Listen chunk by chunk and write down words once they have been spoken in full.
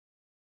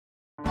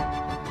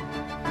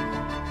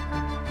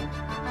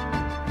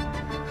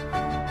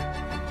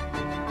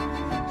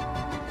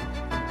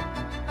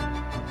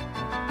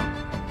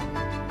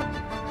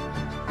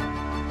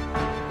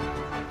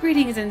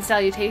Greetings and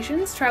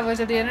salutations, travelers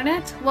of the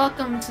internet.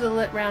 Welcome to the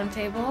Lit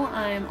Roundtable.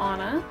 I'm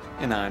Anna.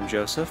 And I'm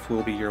Joseph.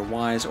 We'll be your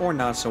wise or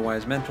not so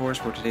wise mentors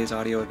for today's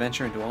audio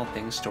adventure into all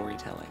things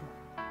storytelling.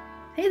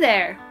 Hey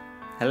there.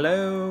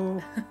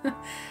 Hello.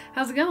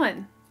 How's it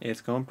going?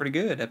 It's going pretty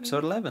good.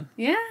 Episode 11.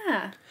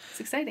 Yeah, it's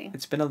exciting.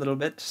 It's been a little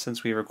bit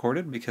since we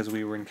recorded because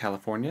we were in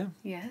California.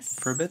 Yes.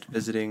 For a bit,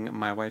 visiting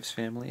my wife's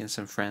family and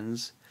some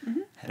friends.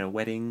 Mm-hmm. Had a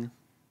wedding.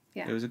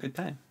 Yeah. It was a good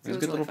time. It was a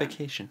good really little fun.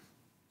 vacation.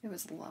 It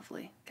was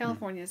lovely.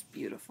 California is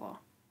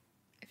beautiful.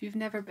 If you've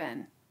never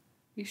been,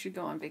 you should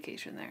go on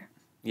vacation there.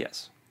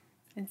 Yes.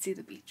 And see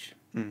the beach.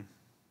 Mm.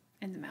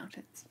 And the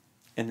mountains.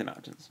 In the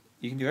mountains.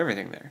 You can do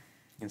everything there.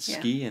 You can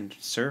ski and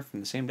surf in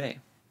the same day.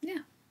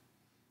 Yeah.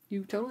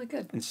 You totally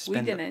could. And We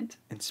didn't.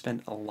 And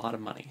spend a lot of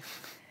money.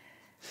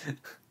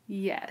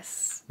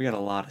 Yes. We got a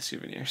lot of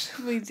souvenirs.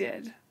 We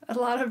did. A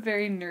lot of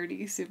very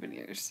nerdy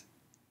souvenirs.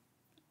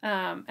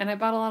 And I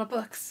bought a lot of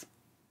books.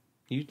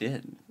 You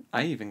did.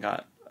 I even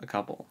got a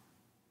couple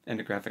and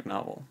a graphic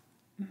novel.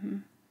 Mm-hmm.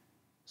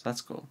 So that's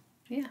cool.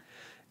 Yeah.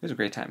 It was a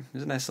great time. It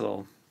was a nice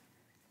little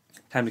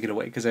time to get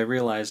away because I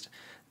realized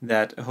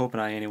that Hope and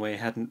I, anyway,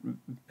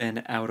 hadn't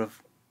been out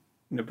of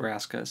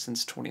Nebraska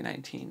since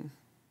 2019.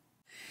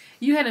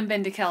 You hadn't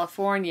been to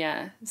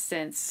California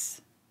since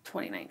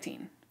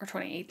 2019 or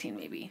 2018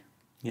 maybe.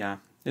 Yeah,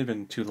 it had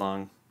been too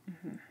long.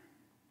 Mm-hmm.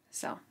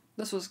 So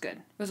this was good.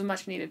 It was a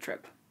much needed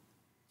trip.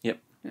 Yep.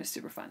 It was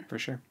super fun. For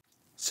sure.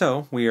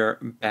 So we are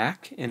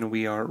back and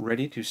we are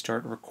ready to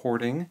start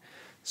recording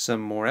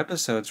some more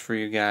episodes for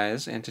you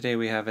guys. And today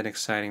we have an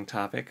exciting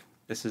topic.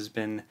 This has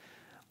been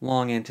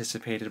long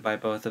anticipated by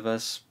both of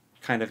us.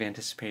 Kind of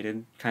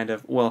anticipated. Kind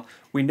of, well,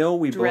 we know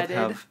we Dreaded. both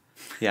have...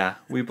 Yeah,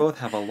 we both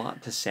have a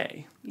lot to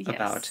say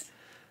about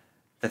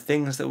the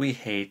things that we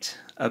hate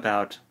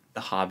about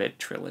the Hobbit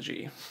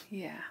Trilogy.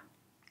 Yeah.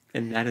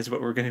 And that is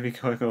what we're going to be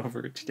going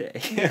over today.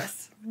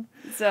 Yes.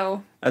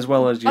 So, as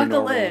well as your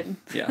buckle normal... in.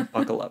 Yeah,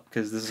 buckle up,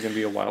 because this is going to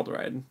be a wild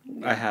ride.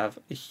 I have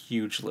a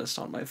huge list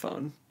on my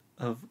phone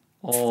of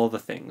all the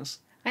things.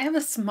 I have a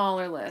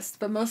smaller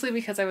list, but mostly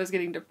because I was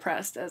getting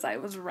depressed as I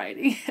was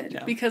writing it.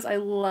 Yeah. Because I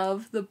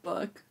love the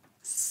book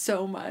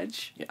so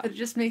much. Yeah. It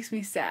just makes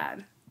me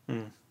sad.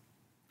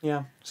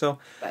 Yeah, so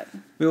But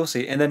we will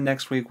see. And then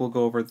next week we'll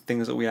go over the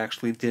things that we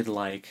actually did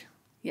like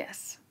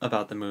yes.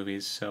 about the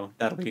movies. So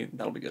that'll be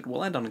good.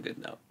 We'll end on a good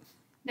note.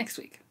 Next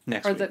week.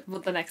 Next or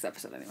week. the next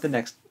episode anyway.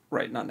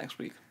 Not next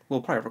week.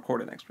 We'll probably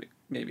record it next week.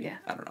 Maybe. Yeah.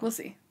 I don't know. We'll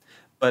see.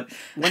 But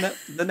when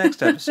the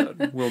next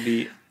episode will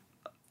be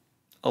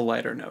a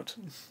lighter note.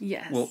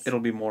 Yes. Well,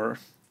 it'll be more,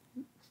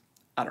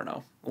 I don't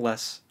know,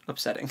 less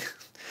upsetting.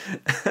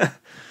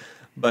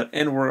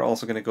 And we're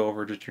also going to go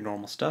over just your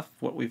normal stuff,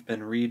 what we've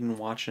been reading,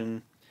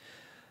 watching,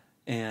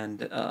 and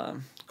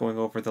going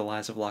over the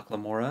Lies of Locke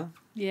Lamora.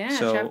 Yeah,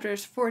 So,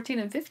 chapters 14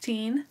 and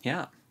 15.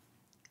 Yeah.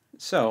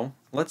 So,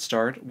 let's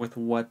start with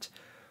what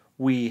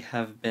we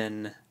have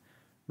been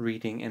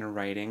reading and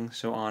writing.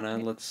 So, Anna,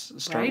 let's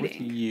start with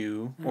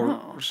you.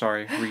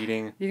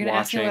 Reading, You're going to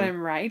ask watching. me what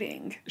I'm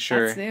writing.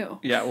 Sure. That's new.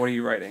 Yeah, what are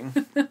you writing?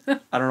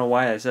 I don't know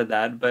why I said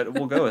that, but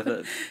we'll go with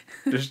it.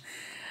 Just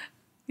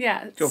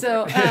yeah, go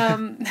so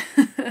for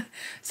it.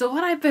 so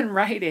what I've been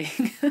writing,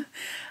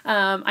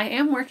 I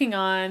am working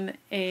on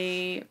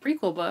a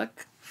prequel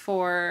book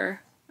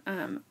for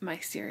my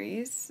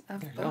series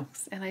of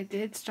books, and I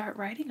did start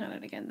writing on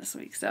it again this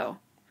week, so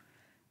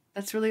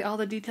that's really all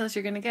the details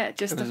you're going to get,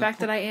 just the fact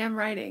that I am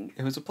writing.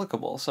 It was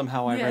applicable.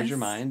 Somehow I read your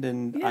mind,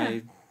 and Yeah.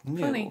 I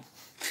knew. Funny.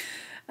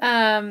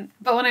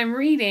 But when I'm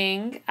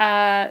reading,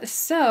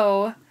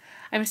 so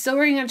I'm still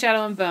working on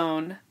Shadow and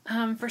Bone.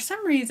 For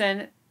some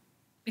reason,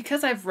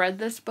 because I've read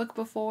this book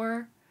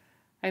before,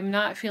 I'm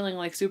not feeling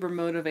like super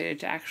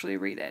motivated to actually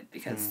read it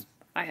because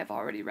I have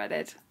already read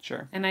it.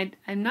 Sure. And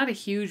I'm not a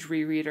huge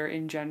rereader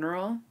in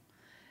general,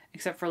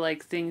 except for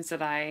like things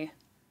that I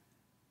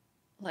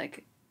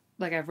like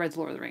I've read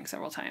Lord of the Rings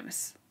several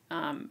times.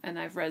 And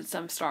I've read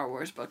some Star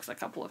Wars books a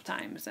couple of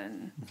times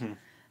and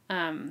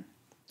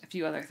a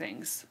few other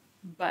things.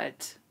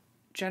 But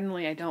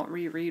generally I don't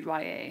reread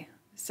YA,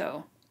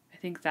 so I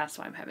think that's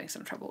why I'm having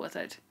some trouble with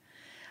it.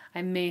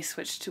 I may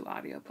switch to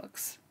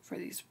audiobooks for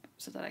these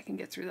so that I can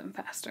get through them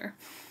faster.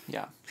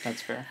 Yeah,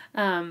 that's fair.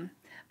 But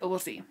we'll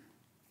see.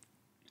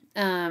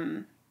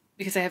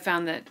 Because I have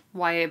found that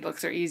YA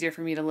books are easier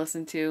for me to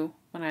listen to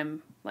when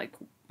I'm like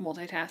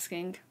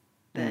multitasking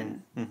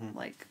than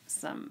like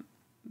some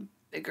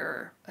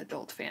bigger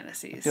adult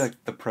fantasies. I feel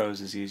like the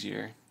prose is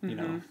easier, you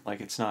know,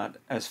 like it's not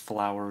as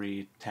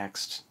flowery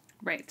text.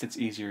 Right. It's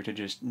easier to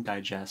just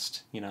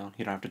digest, you know,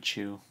 you don't have to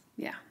chew.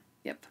 Yeah.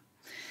 Yep.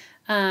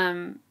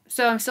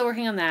 So I'm still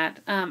working on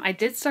that. I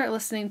did start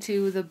listening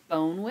to The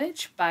Bone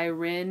Witch by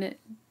Rin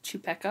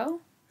Chupeco.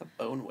 The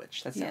Bone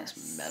Witch. That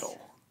sounds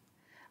metal.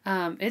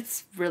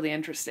 It's really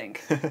interesting.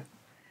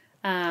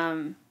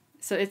 So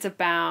it's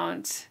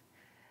about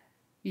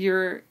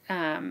your,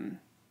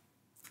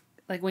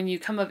 like when you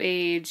come of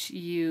age,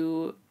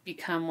 you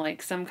become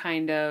like some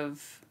kind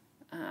of,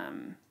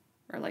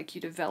 or like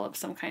you develop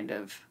some kind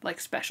of like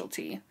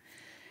specialty.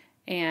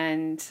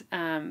 and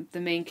the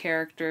main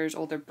character's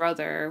older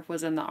brother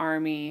was in the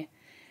army,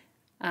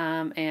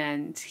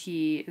 and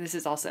this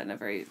is also in a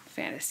very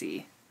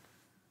fantasy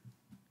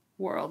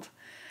world.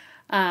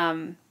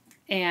 And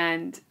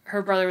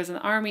her brother was in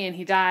the army and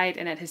he died,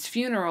 and at his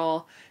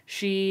funeral,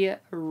 she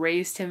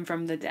raised him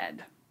from the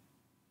dead.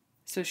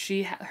 So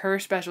her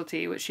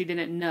specialty, which she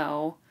didn't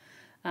know,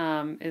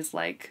 is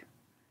like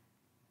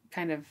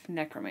kind of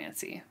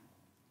necromancy.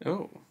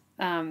 Oh.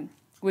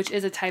 Which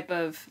is a type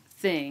of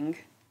thing.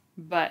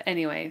 But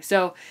anyway,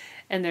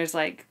 and there's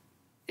like,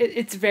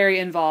 it's very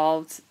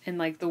involved, and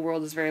like the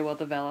world is very well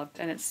developed,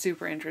 and it's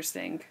super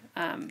interesting.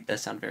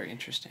 Does sound very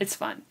interesting. It's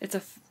fun.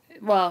 I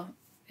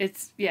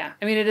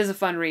mean, it is a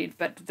fun read,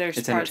 but there's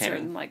parts that are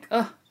like,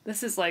 oh,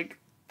 this is like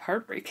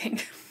heartbreaking.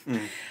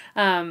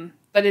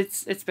 But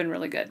it's been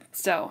really good.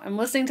 So I'm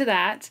listening to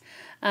that.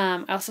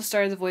 I also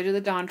started The Voyage of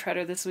the Dawn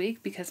Treader this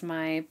week because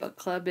my book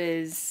club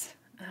is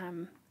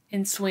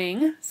in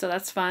swing. So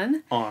that's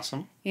fun.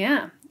 Awesome.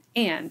 Yeah.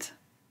 And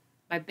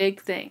my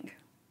big thing.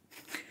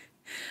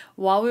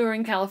 While we were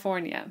in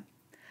California,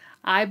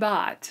 I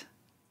bought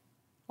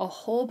a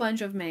whole bunch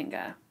of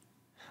manga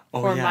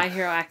for My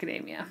Hero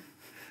Academia.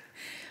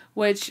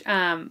 Which,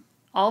 all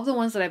of the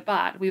ones that I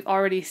bought, we've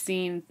already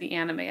seen the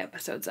anime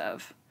episodes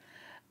of.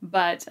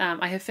 But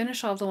I have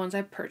finished all of the ones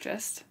I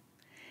purchased.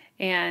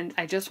 And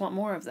I just want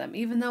more of them.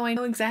 Even though I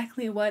know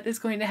exactly what is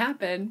going to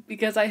happen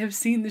because I have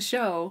seen the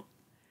show.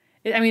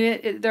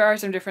 There are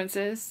some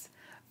differences.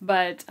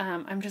 But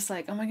I'm just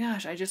like, oh my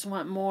gosh, I just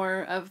want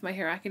more of My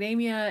Hero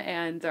Academia.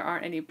 And there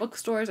aren't any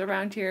bookstores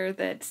around here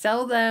that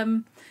sell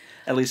them.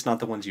 At least not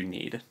the ones you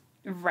need.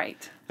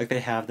 Right. Like, they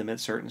have them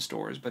at certain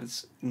stores, but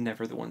it's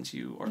never the ones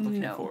you are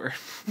looking for.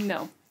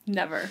 No,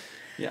 never.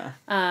 Yeah.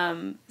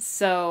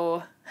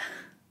 So,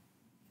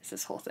 it's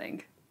this whole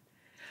thing.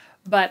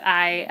 But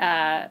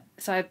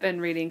so I've been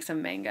reading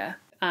some manga.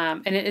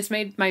 And it's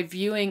made my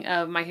viewing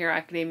of My Hero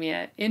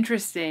Academia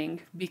interesting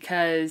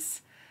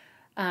because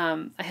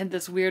I had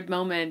this weird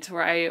moment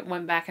where I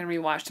went back and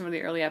rewatched some of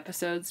the early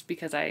episodes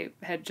because I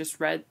had just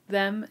read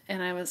them,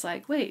 and I was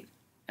like, wait,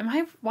 am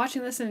I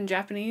watching this in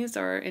Japanese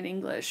or in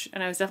English?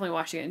 And I was definitely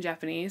watching it in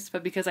Japanese,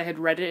 but because I had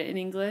read it in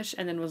English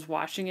and then was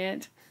watching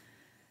it,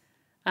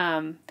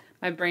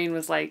 my brain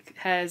was like,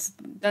 has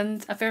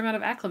done a fair amount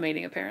of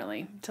acclimating,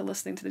 apparently, to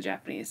listening to the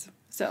Japanese.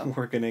 So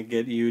we're going to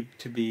get you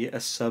to be a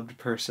subbed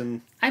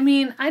person. I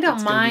mean, I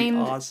don't mind.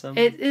 Awesome.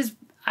 It is,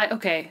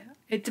 okay,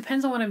 it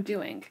depends on what I'm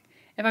doing.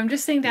 If I'm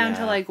just sitting down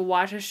to like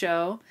watch a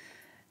show,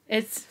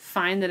 it's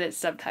fine that it's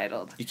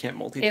subtitled. You can't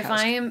multitask. If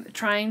I am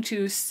trying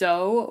to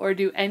sew or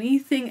do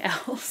anything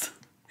else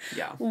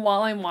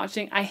while I'm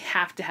watching, I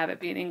have to have it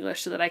be in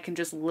English so that I can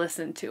just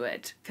listen to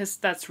it. Because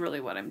that's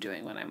really what I'm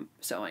doing when I'm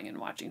sewing and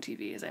watching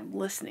TV, is I'm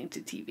listening to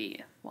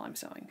TV while I'm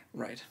sewing.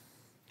 Right.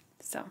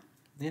 So.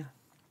 Yeah.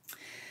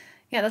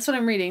 Yeah, that's what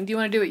I'm reading. Do you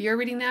want to do what you're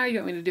reading now, or do you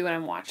want me to do what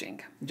I'm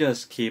watching?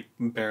 Just keep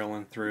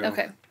barreling through.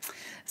 Okay.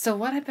 So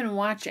what I've been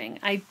watching,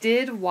 I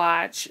did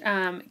watch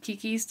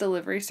Kiki's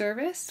Delivery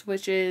Service,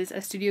 which is a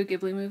Studio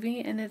Ghibli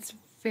movie, and it's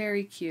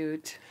very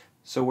cute.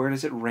 So where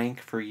does it rank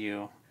for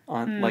you?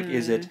 On like,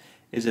 is it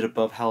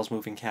above Howl's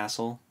Moving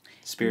Castle,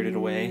 Spirited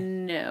Away?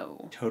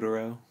 No.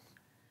 Totoro?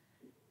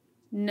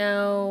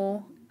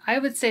 No. I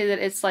would say that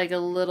it's like a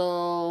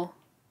little.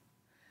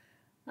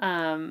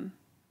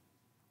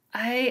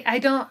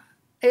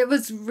 It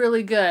was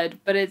really good,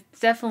 but it's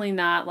definitely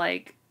not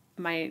like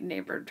My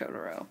Neighbor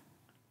Totoro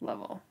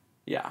level.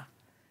 Yeah.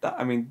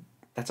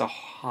 That's a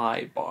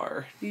high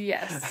bar.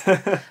 Yes.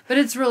 But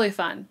it's really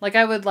fun. Like,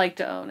 I would like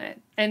to own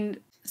it. And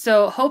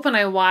so Hope and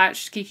I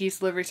watched Kiki's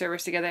Delivery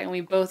Service together, and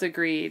we both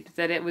agreed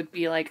that it would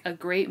be like a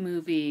great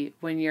movie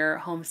when you're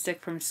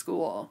homesick from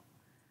school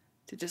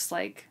to just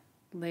like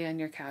lay on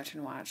your couch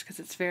and watch, because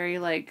it's very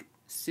like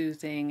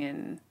soothing,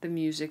 and the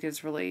music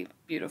is really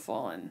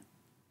beautiful, and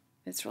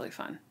it's really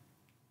fun.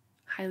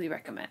 Highly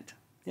recommend.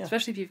 Yeah.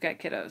 Especially if you've got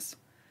kiddos.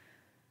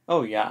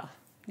 Oh, yeah.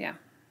 Yeah.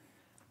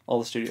 All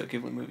the Studio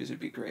Ghibli movies would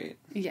be great.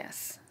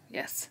 Yes.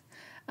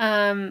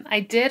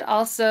 I did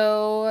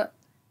also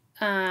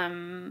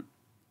I've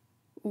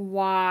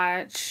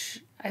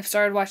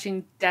started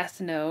watching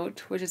Death Note,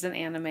 which is an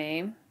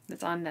anime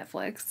that's on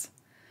Netflix.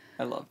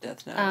 I love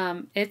Death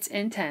Note. It's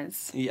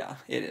intense. Yeah,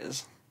 it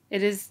is.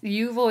 It is.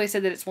 You've always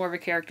said that it's more of a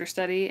character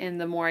study, and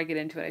the more I get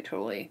into it, I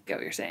totally get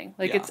what you're saying.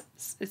 Like, it's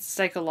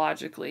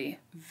psychologically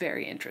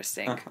very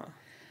interesting. Uh-huh.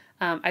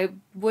 I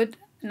would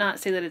not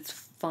say that it's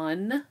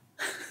fun.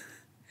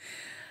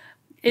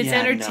 It's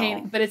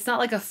entertaining, but it's not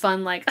like a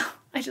fun, like, oh,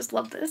 I just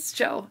love this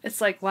show.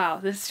 It's like, wow,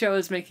 this show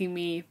is making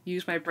me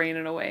use my brain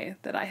in a way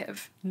that I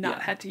have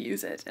not had to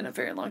use it in a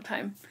very long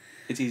time.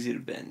 It's easy to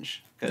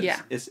binge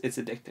because it's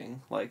addicting.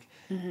 Like,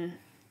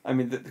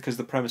 because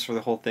the premise for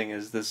the whole thing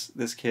is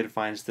this kid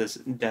finds this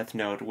Death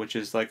Note, which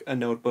is like a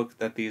notebook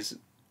that these,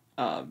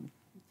 what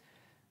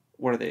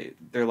are they?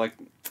 They're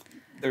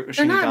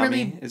Shinigami, not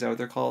really, is that what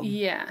they're called?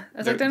 Yeah.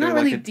 They're not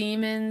really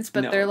demons,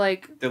 but they're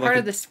part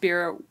of the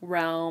spirit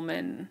realm,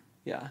 and...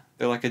 Yeah.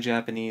 They're like a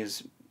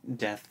Japanese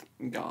death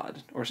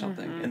god or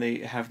something, and they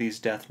have these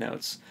Death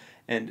Notes,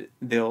 and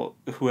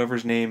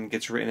whoever's name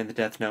gets written in the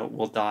death note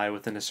will die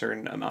within a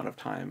certain amount of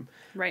time.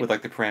 Right. With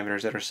like the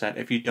parameters that are set.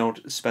 If you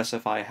don't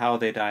specify how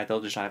they die,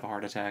 they'll just die of a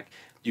heart attack.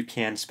 You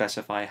can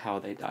specify how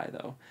they die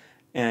though.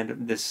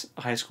 And this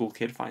high school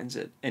kid finds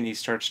it, and he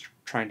starts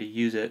trying to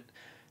use it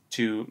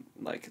to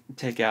like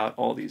take out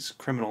all these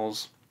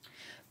criminals.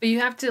 But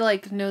you have to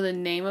like know the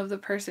name of the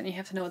person. You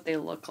have to know what they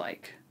look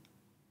like.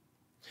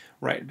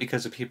 Right,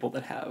 because of people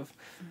that have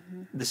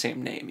the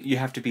same name. You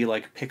have to be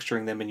like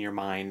picturing them in your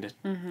mind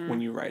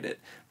when you write it.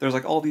 There's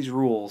like all these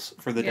rules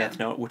for the Death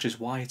Note, which is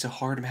why it's a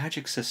hard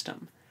magic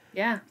system.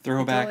 Yeah.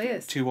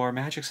 Throwback to our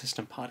Magic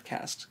System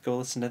podcast. Go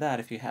listen to that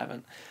if you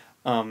haven't.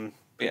 But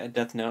yeah,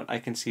 Death Note, I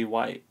can see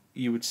why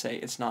you would say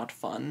it's not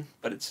fun,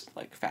 but it's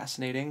like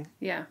fascinating.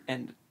 Yeah.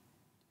 And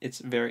it's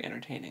very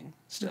entertaining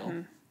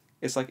still.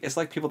 It's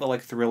like people that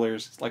like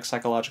thrillers, like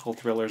psychological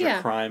thrillers or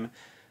crime,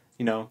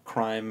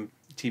 crime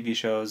TV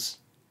shows.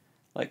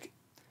 Like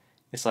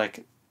it's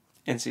like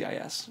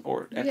NCIS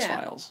or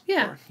X-Files.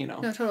 Yeah. Or,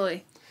 No,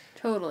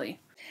 totally.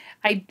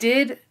 I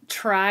did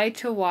try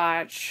to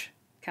watch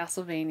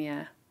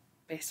Castlevania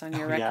based on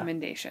your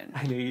recommendation.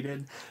 I knew you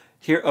did.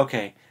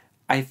 Okay.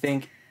 I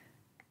think...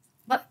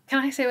 Can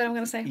I say what I'm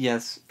going to say?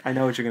 Yes. I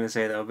know what you're going to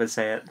say, though, but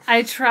say it.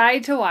 I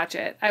tried to watch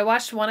it. I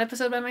watched one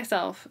episode by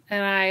myself,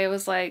 and I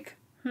was like,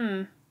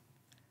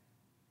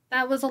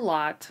 that was a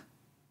lot.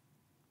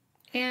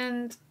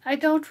 And I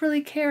don't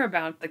really care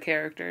about the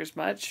characters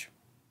much.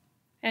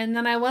 And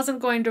then I wasn't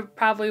going to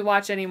probably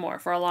watch any more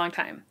for a long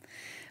time.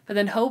 But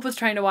then Hope was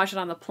trying to watch it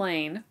on the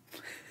plane.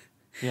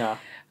 Yeah.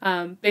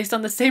 Based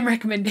on the same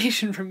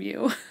recommendation from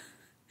you.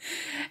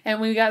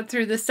 And we got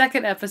through the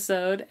second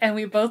episode, and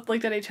we both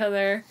looked at each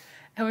other,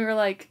 and we were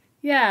like,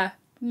 yeah,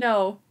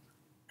 no.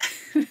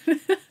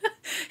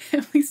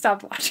 And we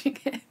stopped watching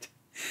it.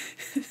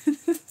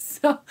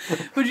 So,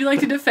 would you like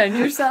to defend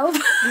yourself?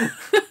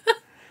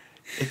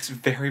 It's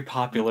very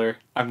popular.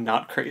 I'm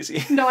not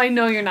crazy. No, I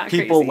know you're not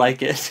crazy. People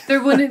like it.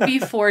 There wouldn't be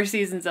 4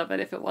 seasons of it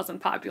if it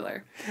wasn't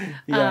popular.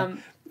 Yeah.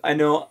 I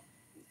know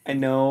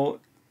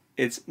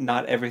it's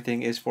not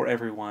everything is for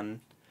everyone.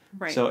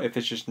 Right. So if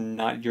it's just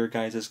not your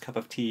guys' cup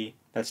of tea,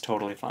 that's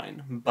totally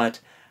fine. But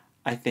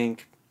I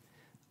think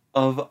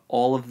of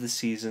all of the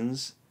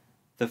seasons,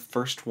 the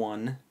first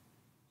one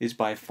is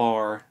by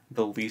far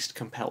the least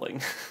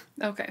compelling.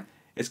 Okay.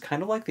 It's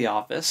kind of like The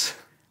Office.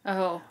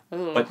 Oh.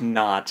 Ugh. But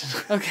not.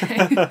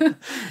 Okay.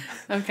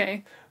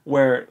 Okay.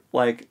 Where,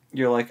 like,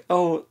 you're like,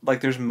 oh,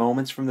 like, there's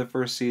moments from the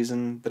first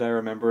season that I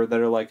remember that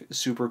are, like,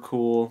 super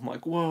cool. I'm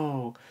like,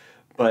 whoa.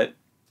 But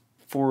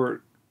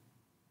for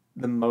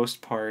the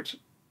most part,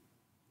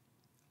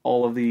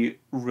 all of the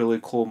really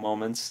cool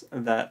moments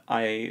that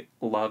I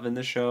love in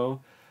the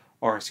show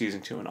are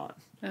season 2 and on.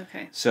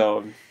 Okay.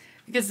 So...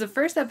 Because the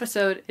first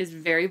episode is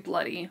very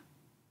bloody.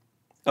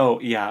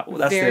 Oh, yeah. Well,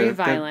 that's very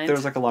violent. There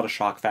was, like, a lot of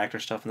shock factor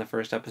stuff in the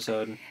first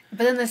episode. But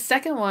then the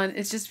second one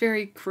is just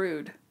very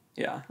crude.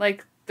 Yeah.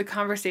 Like, the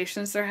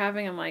conversations they're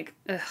having, I'm like,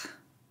 ugh.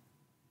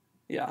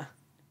 Yeah.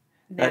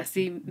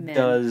 Nasty that men.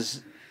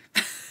 Does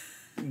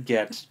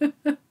get...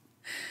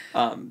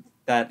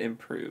 that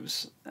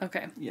improves.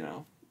 Okay.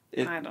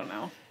 I don't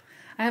know.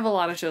 I have a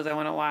lot of shows I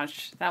want to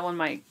watch. That one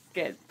might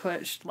get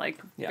pushed,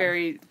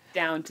 very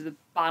down to the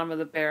bottom of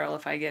the barrel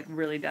if I get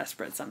really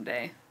desperate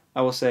someday.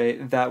 I will say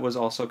that was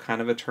also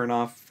kind of a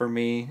turnoff for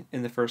me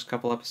in the first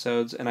couple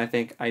episodes, and I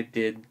think I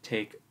did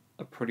take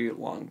a pretty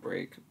long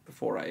break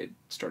before I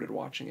started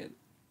watching it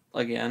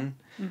again.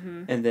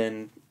 Mm-hmm. And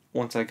then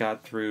once I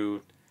got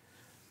through...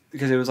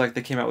 Because it was like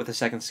they came out with a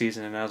second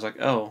season, and I was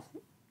like, oh,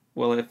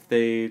 well, if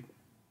they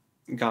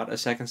got a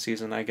second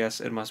season, I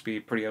guess it must be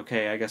pretty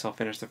okay. I guess I'll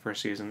finish the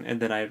first season. And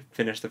then I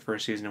finished the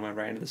first season and went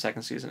right into the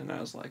second season, and I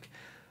was like,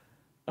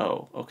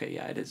 oh, okay,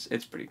 yeah,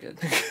 it's pretty good.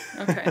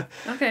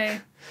 Okay.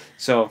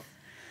 So,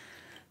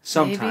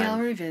 sometime... Maybe I'll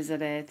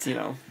revisit it.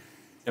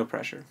 No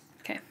pressure.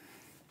 Okay.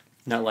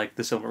 Not like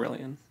the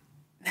Silmarillion.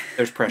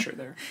 There's pressure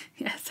there.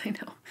 Yes, I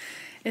know.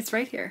 It's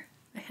right here.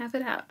 I have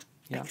it out.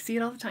 Yeah. I can see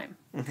it all the time.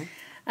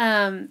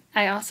 Mm-hmm.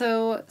 I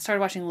also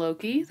started watching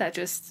Loki. That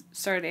just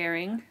started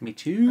airing. Me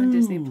too. On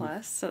Disney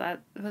Plus. So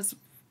that was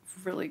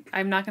really...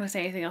 I'm not going to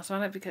say anything else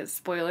on it because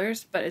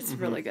spoilers, but it's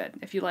really good.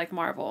 If you like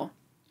Marvel,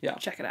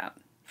 check it out.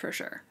 For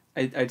sure.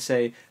 I'd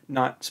say,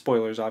 not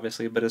spoilers,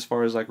 obviously, but as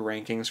far as like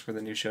rankings for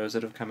the new shows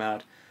that have come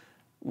out,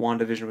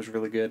 WandaVision was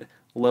really good.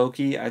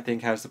 Loki, I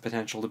think, has the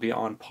potential to be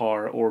on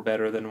par or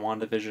better than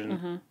WandaVision.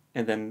 Mm-hmm.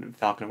 And then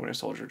Falcon and Winter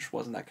Soldier just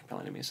wasn't that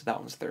compelling to me, so that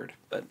one's third.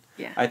 But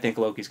I think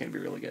Loki's going to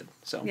be really good.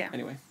 So,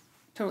 anyway.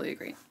 Totally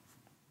agree.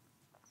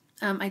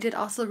 I did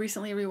also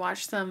recently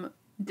rewatch some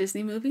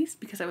Disney movies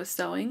because I was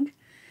sewing.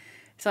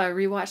 So I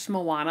rewatched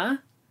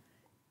Moana.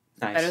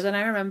 Nice. Better than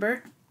I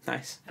remember.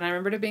 Nice. And I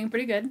remembered it being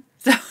pretty good.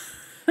 So,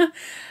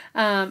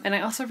 and I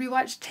also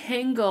rewatched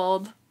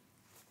Tangled.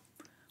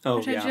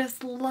 Which I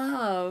just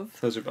love.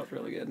 Those are both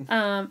really good.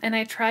 And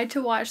I tried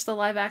to watch the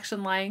live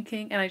action Lion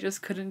King and I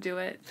just couldn't do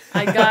it.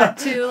 I got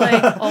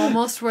to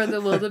almost where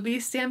the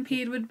wildebeest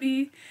stampede would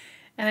be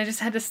and I just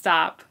had to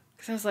stop.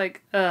 Because I was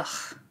like,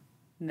 ugh,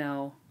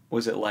 no.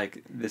 Was it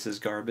like, this is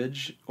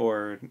garbage,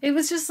 or... It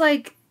was just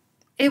like,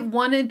 it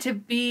wanted to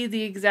be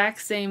the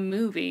exact same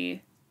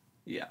movie.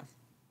 Yeah.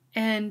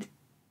 And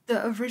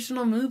the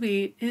original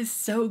movie is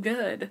so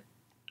good.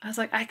 I was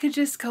like, I could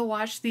just go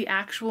watch the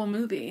actual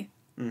movie.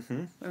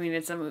 Mm-hmm. I mean,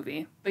 it's a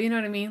movie. But you know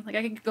what I mean? Like,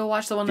 I could go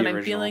watch the one that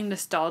I'm feeling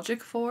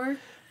nostalgic for.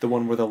 The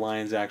one where the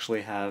lions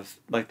actually have,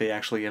 like, they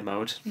actually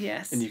emote.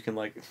 Yes. And you can,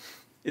 like...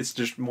 It's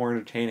just more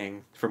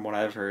entertaining, from what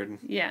I've heard.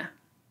 Yeah.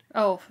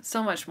 Oh,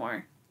 so much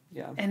more.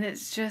 Yeah. And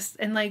it's just...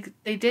 And, like,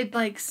 they did,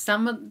 like,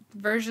 some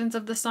versions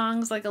of the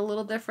songs, like, a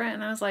little different.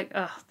 And I was like,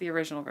 oh, the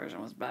original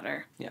version was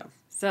better. Yeah.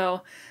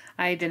 So,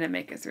 I didn't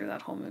make it through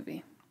that whole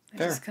movie. I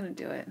Fair. just couldn't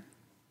do it.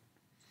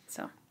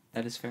 So...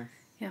 That is fair.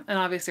 Yeah, and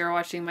obviously we're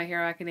watching My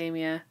Hero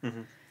Academia.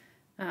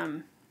 Mm-hmm.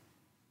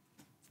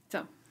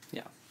 So.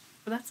 Yeah.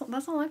 But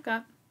that's all I've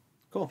got.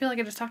 Cool. I feel like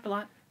I just talked a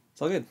lot.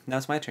 It's all good. Now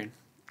it's my turn.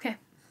 Okay.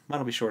 Mine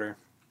will be shorter.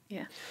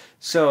 Yeah.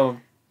 So.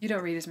 You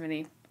don't read as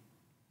many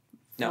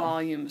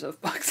volumes of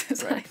books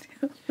as right.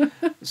 I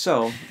do.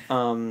 So,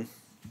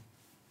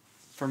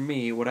 for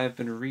me, what I've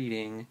been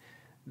reading,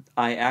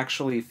 I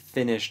actually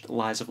finished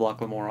Lies of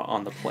Locke Lamora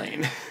on the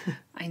plane.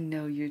 I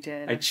know you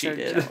did. I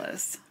cheated. So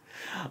jealous.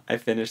 I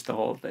finished the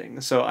whole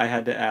thing. So I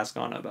had to ask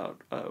Anna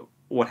about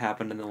what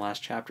happened in the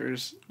last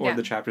chapters, or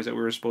the chapters that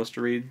we were supposed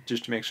to read,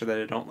 just to make sure that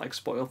I don't, like,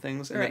 spoil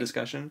things in the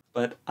discussion.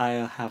 But I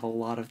have a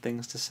lot of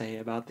things to say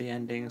about the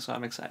ending, so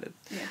I'm excited.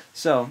 Yeah.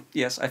 So,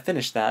 yes, I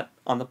finished that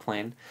on the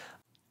plane.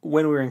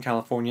 When we were in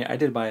California, I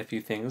did buy a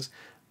few things.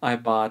 I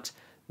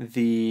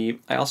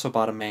also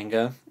bought a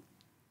manga,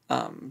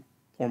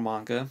 or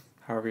manga,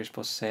 however you're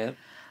supposed to say it.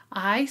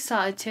 I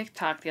saw a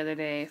TikTok the other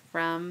day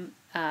from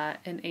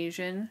an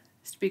Asian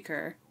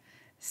speaker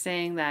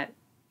saying that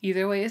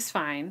either way is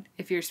fine.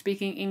 If you're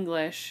speaking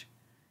English,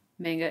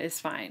 manga is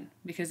fine,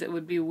 because it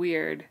would be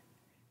weird.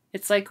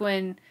 It's like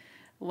when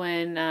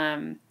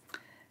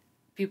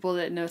people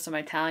that know some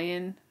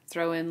Italian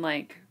throw in,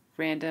 like,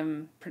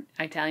 random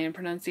Italian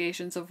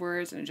pronunciations of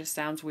words, and it just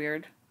sounds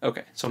weird.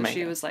 Okay, so manga.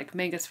 She was like,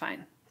 manga's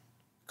fine.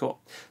 Cool.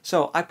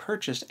 So I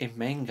purchased a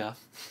manga.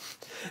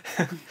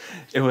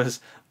 It was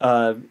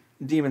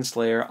Demon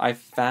Slayer. I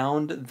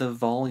found the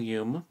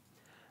volume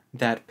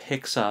that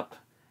picks up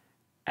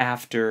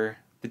after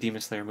the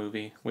Demon Slayer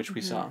movie, which we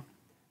saw,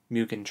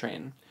 Mugen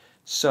Train.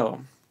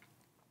 So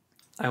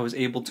I was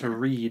able to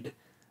read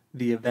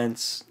the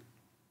events,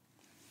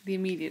 the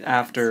immediate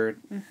after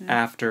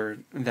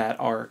that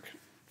arc,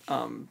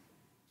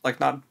 like,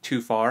 not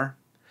too far,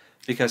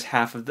 because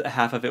half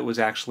of it was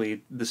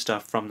actually the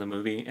stuff from the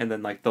movie, and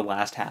then, like, the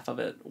last half of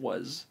it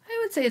was... I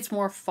would say it's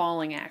more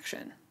falling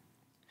action.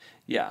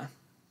 Yeah.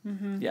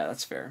 Yeah,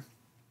 that's fair.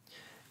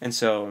 And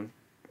so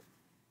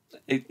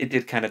it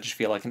did kind of just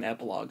feel like an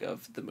epilogue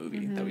of the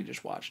movie that we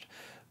just watched.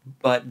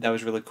 But that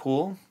was really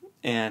cool,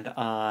 and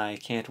I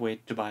can't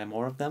wait to buy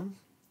more of them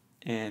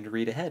and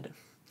read ahead.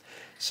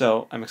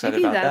 So I'm excited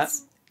about that.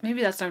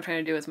 Maybe that's what I'm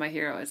trying to do with My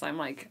Hero, is I'm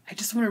like, I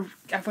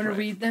want to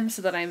read them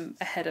so that I'm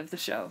ahead of the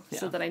show,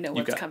 so that I know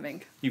what's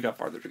coming. You got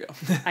farther to go.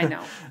 I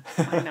know.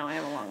 I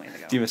have a long way to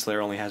go. Demon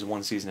Slayer only has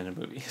one season in a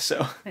movie,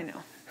 so... I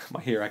know.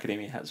 My Hero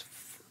Academia has...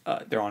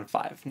 they're on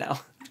 5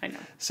 now. I know.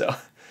 So,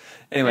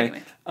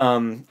 anyway.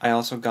 I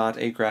also got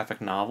a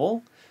graphic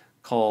novel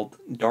called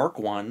Dark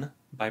One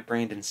by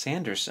Brandon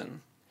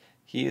Sanderson.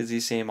 He is the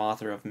same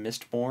author of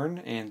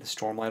Mistborn and the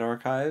Stormlight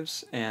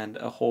Archives and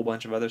a whole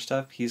bunch of other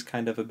stuff. He's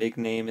kind of a big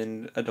name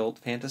in adult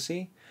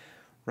fantasy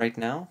right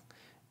now.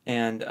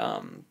 And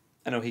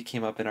I know he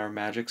came up in our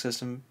Magic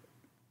System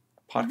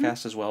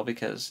podcast as well,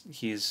 because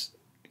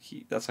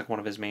that's like one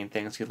of his main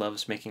things. He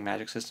loves making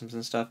magic systems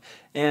and stuff.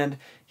 And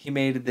he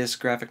made this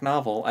graphic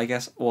novel. I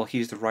guess, well,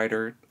 he's the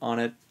writer on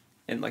it,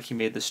 and, like, he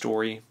made the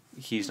story.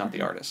 He's not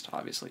the artist,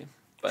 obviously.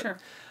 But, sure.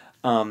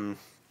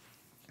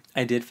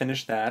 I did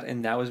finish that,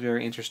 and that was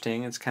very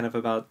interesting. It's kind of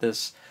about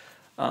this...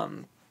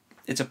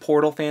 it's a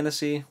portal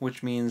fantasy,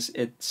 which means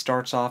it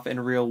starts off in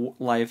real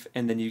life,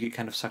 and then you get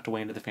kind of sucked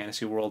away into the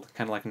fantasy world,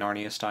 kind of like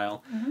Narnia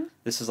style.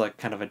 This is, like,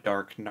 kind of a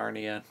dark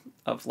Narnia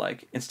of,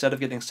 like, instead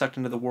of getting sucked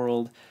into the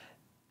world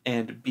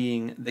and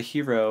being the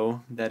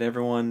hero that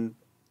everyone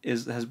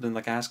has been,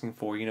 like, asking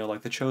for, you know,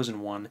 like the chosen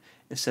one,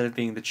 instead of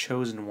being the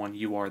chosen one,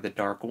 you are the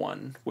dark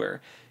one,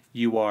 where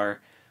you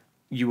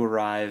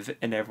arrive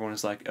and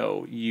everyone's like,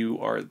 oh, you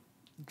are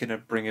gonna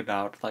bring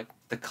about, like,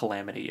 the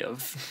calamity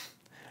of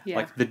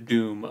like the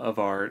doom of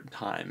our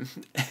time.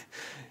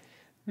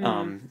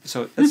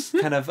 So that's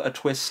kind of a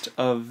twist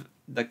of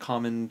the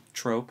common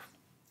trope,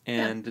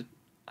 and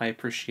I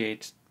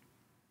appreciate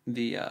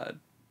the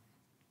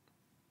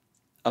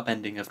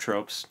upending of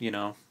tropes, you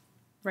know,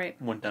 right,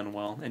 when done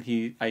well.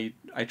 And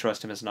I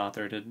trust him as an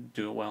author to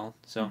do it well.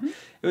 So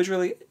it was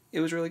really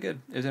good.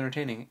 It was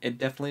entertaining. It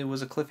definitely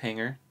was a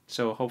cliffhanger.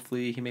 So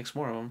hopefully he makes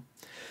more of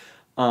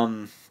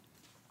them.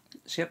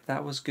 So yep,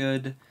 that was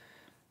good.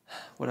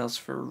 What else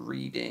for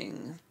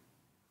reading?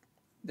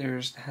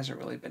 Hasn't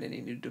really been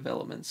any new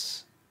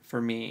developments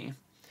for me.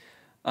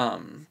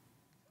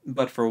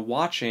 But for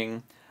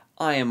watching,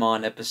 I am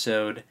on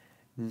episode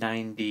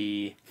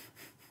 97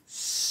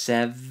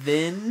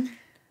 7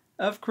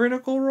 of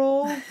Critical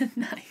Role.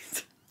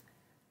 Nice.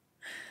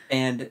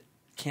 And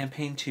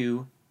campaign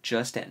 2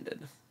 just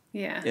ended.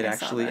 Yeah, it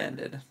actually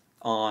ended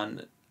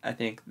on, I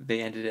think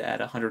they ended it at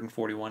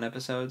 141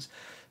 episodes.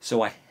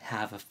 So I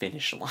have a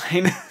finish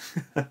line.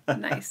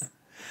 Nice.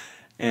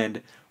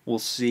 And we'll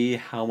see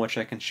how much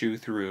I can chew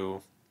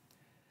through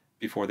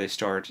before they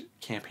start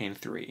campaign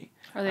 3.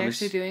 Are they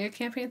actually doing a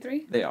campaign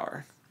 3? They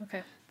are.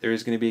 Okay. There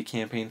is going to be a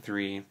campaign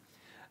 3.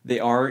 They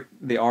are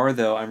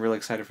though, I'm really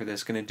excited for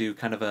this, going to do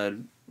kind of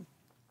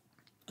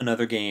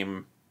another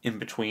game in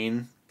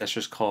between that's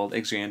just called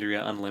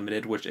Exandria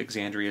Unlimited, which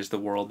Exandria is the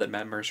world that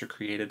Matt Mercer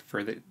created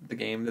for the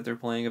game that they're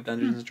playing of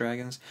Dungeons and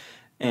Dragons.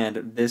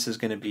 And this is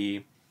going to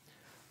be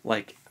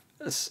like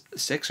a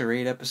 6 or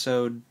 8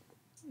 episode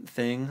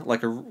thing,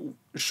 like a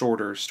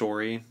shorter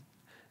story,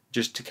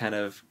 just to kind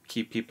of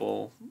keep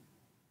people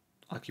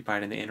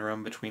occupied in the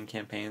interim between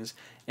campaigns.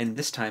 And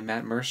this time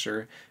Matt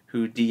Mercer,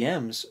 who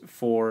DMs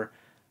for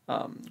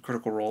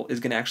Critical Role,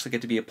 is going to actually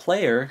get to be a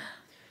player.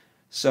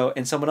 So,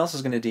 and someone else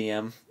is going to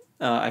DM.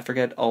 I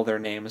forget all their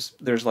names.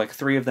 There's like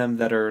 3 of them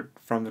that are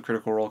from the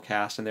Critical Role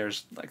cast, and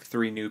there's like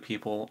 3 new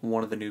people.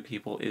 One of the new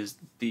people is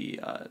the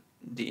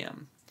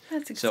DM.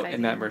 That's exciting. So,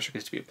 and Matt Mercer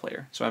gets to be a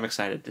player. So I'm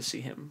excited to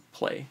see him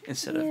play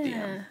instead of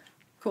DM.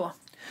 Cool.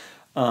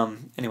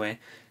 Anyway,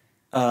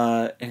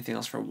 anything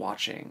else for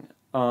watching?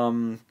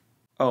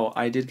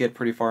 I did get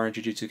pretty far in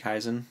Jujutsu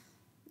Kaisen,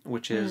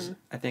 which is,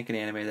 I think, an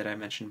anime that I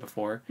mentioned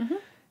before. Mm-hmm.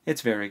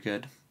 It's very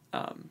good.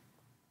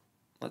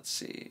 Let's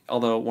see.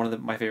 Although one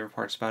of my favorite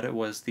parts about it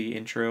was the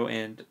intro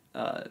and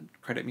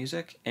credit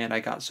music, and I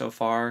got so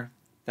far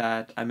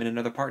that I'm in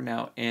another part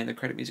now, and the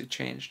credit music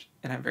changed,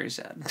 and I'm very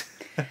sad.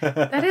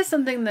 That is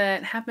something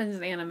that happens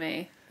in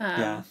anime.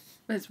 Yeah.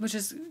 Which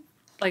is,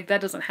 like, that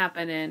doesn't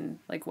happen in,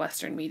 like,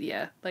 Western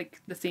media. Like,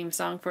 the theme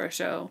song for a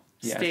show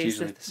stays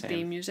the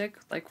theme music,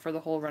 like, for the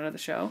whole run of the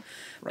show.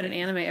 Right. But in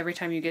anime, every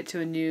time you get to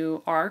a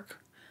new arc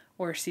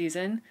or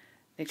season,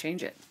 they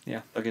change it.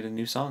 Yeah, they'll get a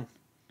new song.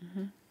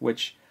 Mm-hmm.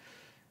 Which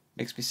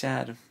makes me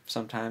sad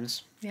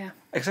sometimes. Yeah.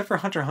 Except for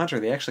Hunter x Hunter,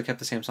 they actually kept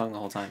the same song the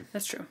whole time.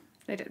 That's true.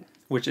 They did.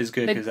 Which is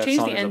good because that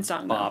song is a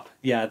bop.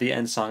 Yeah, the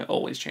end song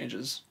always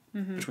changes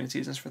between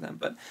seasons for them.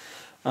 But,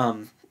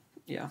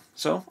 yeah.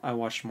 So, I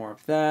watched more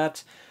of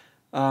that.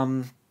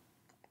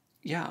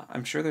 Yeah,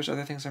 I'm sure there's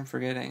other things I'm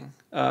forgetting.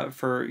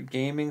 For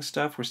gaming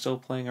stuff, we're still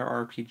playing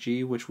our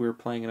RPG, which we're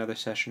playing another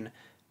session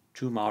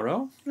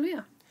tomorrow. Oh,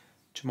 yeah.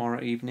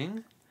 Tomorrow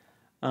evening.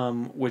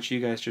 Which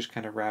you guys just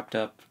kind of wrapped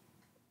up,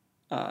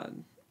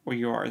 or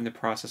you are in the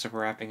process of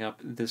wrapping up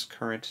this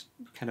current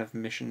kind of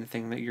mission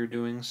thing that you're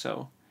doing,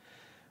 so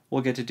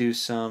we'll get to do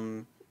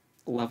some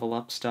level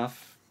up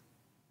stuff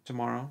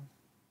tomorrow.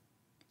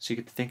 So you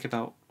get to think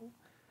about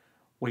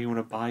what you want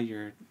to buy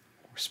or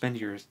spend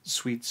your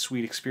sweet,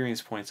 sweet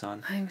experience points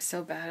on. I'm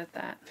so bad at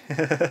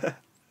that.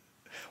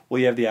 Well,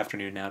 you have the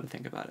afternoon now to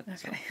think about it.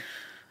 Okay.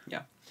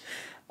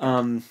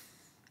 So,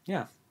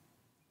 yeah.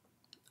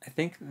 I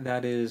think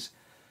that is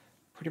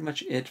pretty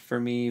much it for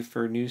me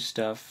for new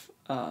stuff.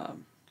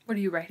 What are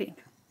you writing?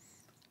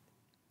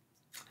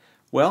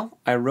 Well,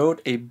 I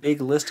wrote a big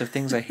list of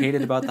things I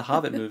hated about the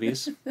Hobbit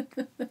movies.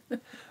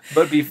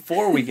 But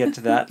before we get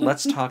to that,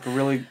 let's talk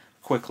really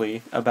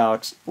quickly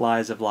about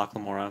Lies of Locke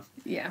Lamora.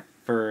 Yeah.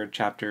 For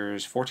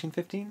chapters 14,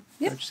 15?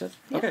 Yep. What you said?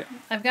 Yep. Okay.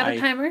 I've got a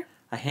timer.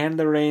 I hand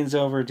the reins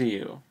over to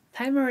you.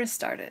 Timer is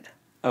started.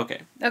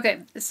 Okay.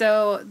 Okay,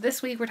 so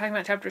this week we're talking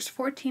about chapters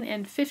 14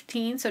 and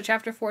 15. So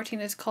chapter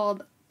 14 is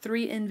called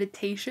 3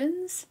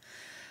 Invitations.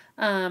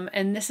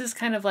 And this is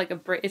kind of like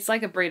it's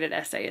like a braided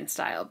essay in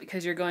style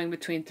because you're going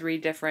between 3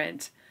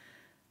 different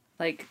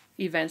like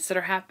events that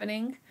are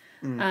happening.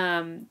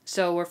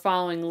 So we're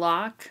following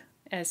Locke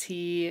as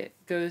he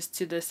goes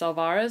to the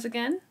Salvaras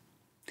again.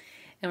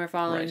 And we're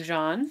following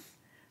Jean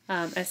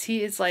as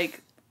he is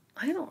like,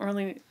 I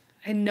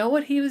know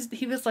what he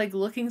was like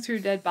looking through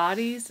dead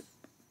bodies,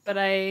 but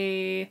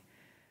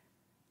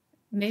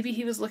maybe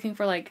he was looking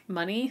for like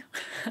money.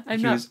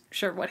 I'm not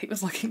sure what he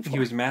was looking for. He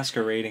was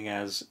masquerading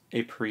as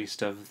a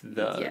priest of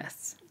the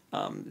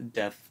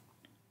death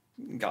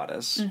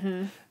goddess.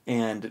 Mm-hmm.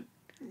 And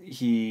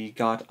he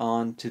got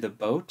onto the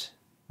boat,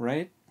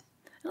 right?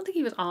 I don't think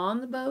he was on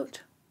the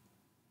boat.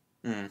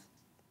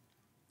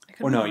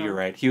 Oh, no, you're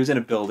right. He was in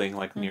a building,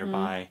 like,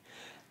 nearby,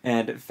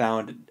 and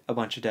found a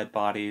bunch of dead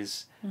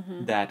bodies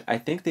that I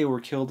think they were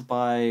killed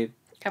by...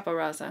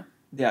 Caporaza.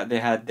 Yeah, they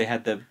had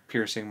the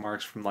piercing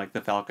marks from, like,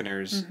 the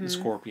falconers, the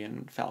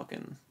scorpion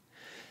falcon.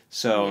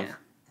 So,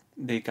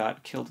 they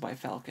got killed by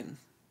Falcon.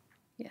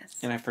 Yes.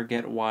 And I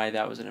forget why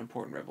that was an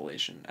important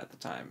revelation at the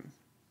time.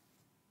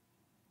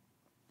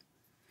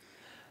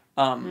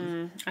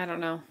 I don't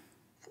know.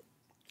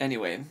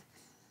 Anyway,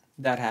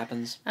 that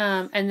happens.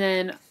 And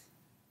then...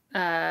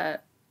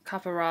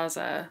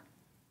 Caporaza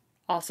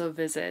also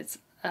visits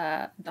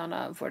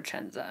Donna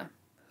Vorcenza,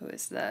 who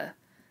is the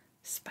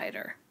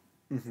spider.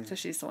 Mm-hmm. So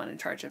she's the one in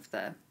charge of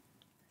the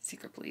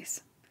secret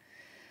police.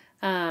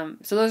 So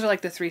those are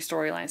like the 3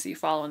 storylines that you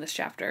follow in this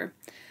chapter.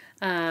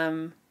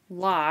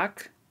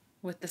 Locke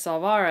with the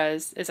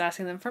Salvaras is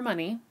asking them for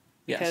money.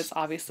 Yes. Because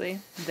obviously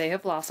they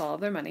have lost all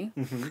of their money.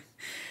 Mm-hmm.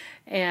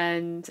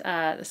 And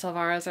the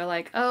Salvaras are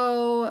like,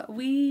 oh,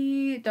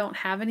 we don't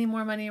have any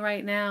more money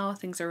right now.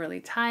 Things are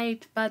really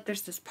tight, but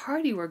there's this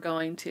party we're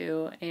going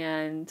to,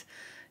 and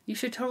you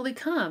should totally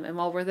come. And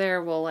while we're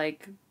there, we'll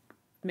like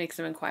make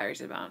some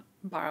inquiries about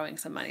borrowing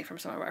some money from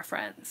some of our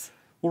friends.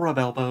 We'll rub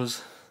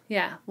elbows.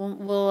 Yeah,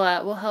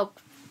 we'll help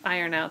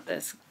iron out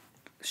this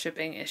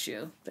shipping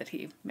issue that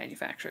he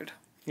manufactured.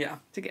 Yeah.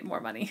 To get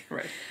more money.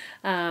 Right.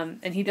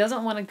 And he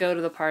doesn't want to go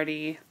to the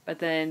party, but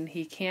then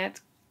he can't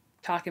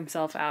talk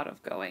himself out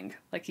of going.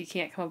 Like, he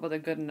can't come up with a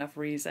good enough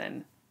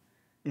reason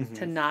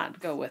to not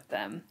go with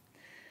them.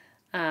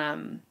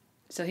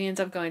 So he ends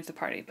up going to the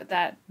party, but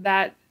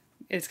that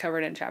is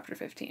covered in chapter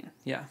 15.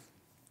 Yeah.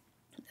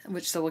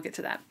 So we'll get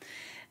to that.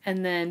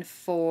 And then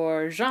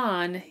for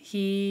Jean,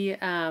 he,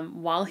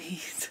 while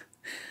he's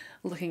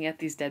looking at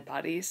these dead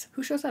bodies,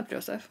 who shows up,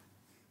 Joseph?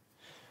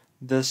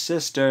 The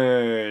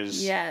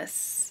sisters.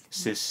 Yes.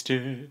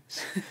 Sisters.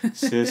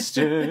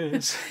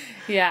 Sisters.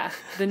 Yeah,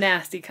 the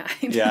nasty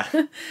kind. Yeah.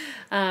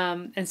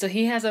 And so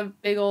he has a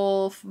big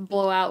old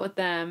blowout with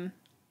them.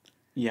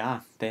 Yeah,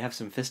 they have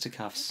some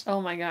fisticuffs.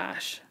 Oh my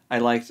gosh. I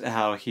liked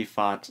how he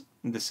fought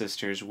the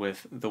sisters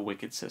with the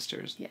Wicked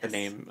Sisters, yes. the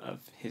name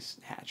of his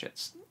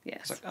hatchets.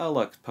 Yes. It's like, oh,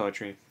 look,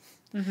 poetry.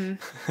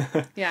 Mm-hmm.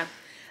 Yeah.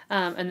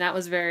 And that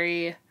was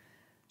very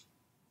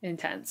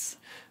intense.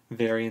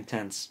 Very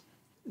intense.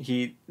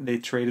 They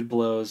traded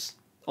blows,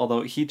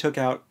 although he took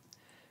out...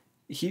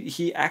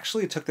 He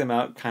actually took them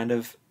out kind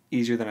of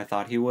easier than I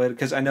thought he would,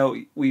 because I know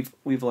we've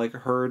like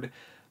heard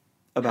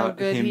about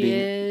him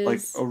being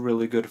like a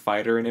really good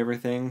fighter and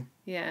everything.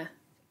 Yeah.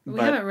 We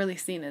haven't really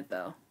seen it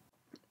though.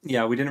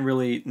 Yeah, we didn't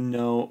really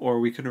know, or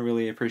we couldn't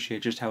really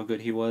appreciate just how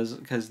good he was,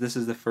 because this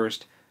is the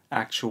first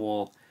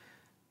actual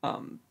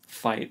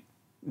fight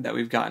that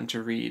we've gotten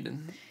to read.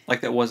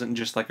 Like, that wasn't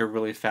just like a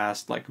really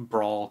fast like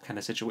brawl kind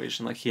of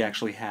situation. Like, he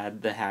actually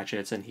had the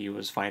hatchets and he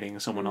was fighting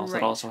someone else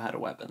that also had a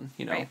weapon,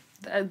 you know?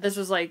 Right. This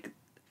was like...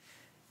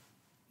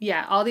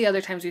 Yeah, all the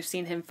other times we've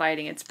seen him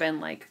fighting, it's been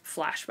like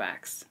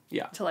flashbacks.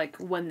 Yeah. To like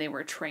when they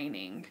were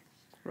training.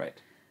 Right.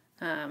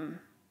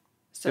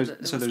 So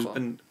there's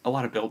been a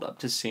lot of build up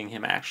to seeing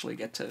him actually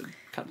get to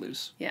cut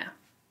loose. Yeah,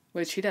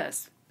 which he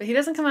does, but he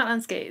doesn't come out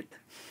unscathed.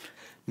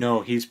 No,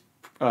 he's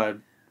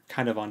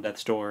kind of on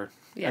death's door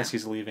as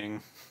he's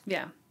leaving.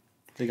 Yeah.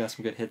 They got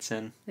some good hits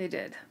in. They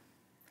did.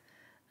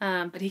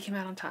 But he came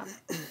out on top.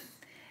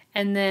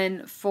 And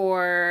then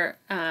for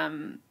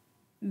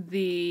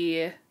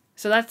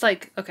so that's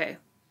like, okay,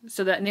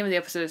 so the name of the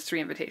episode is 3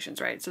 Invitations,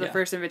 right? So the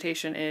first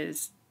invitation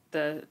is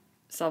the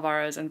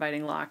Salvaras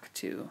inviting Locke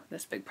to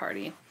this big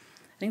party.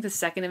 I think the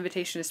second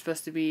invitation is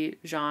supposed to be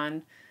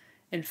Jean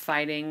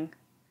inviting...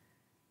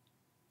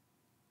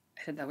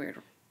 I said that weird.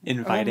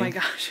 Inviting. Oh my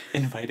gosh.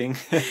 Inviting.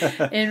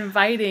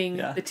 Inviting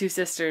the 2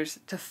 sisters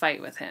to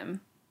fight with him.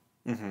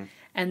 Mm-hmm.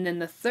 And then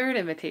the third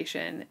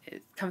invitation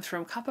comes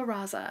from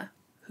Caporazza,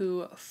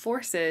 who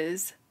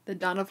forces the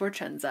Donna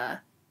Vorcenza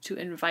to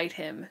invite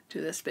him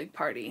to this big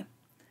party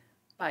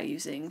by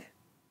using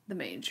the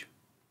mage.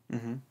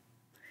 Mm-hmm.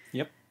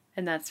 Yep.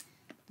 And that's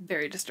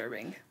very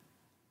disturbing.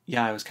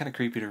 Yeah, it was kind of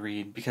creepy to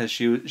read, because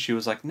she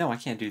was like, no, I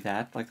can't do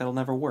that. Like, that'll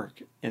never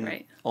work.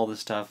 And all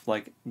this stuff,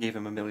 like, gave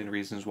him a million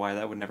reasons why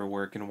that would never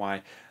work, and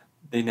why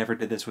they never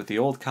did this with the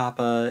old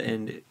Kappa,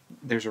 and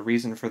there's a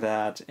reason for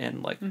that,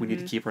 and, like, we need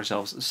to keep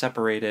ourselves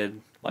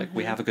separated. Like,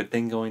 we have a good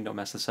thing going, don't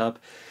mess this up.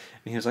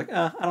 And he was like,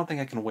 I don't think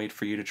I can wait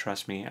for you to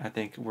trust me. I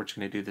think we're just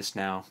going to do this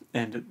now.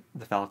 And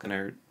the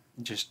Falconer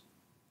just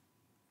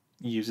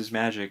uses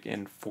magic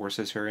and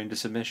forces her into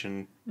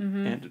submission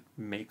and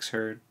makes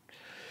her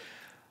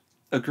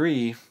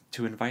agree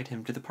to invite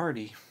him to the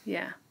party.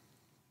 Yeah.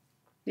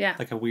 Yeah.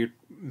 Like a weird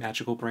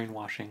magical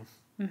brainwashing.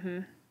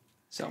 Mm-hmm.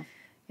 So.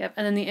 Yep.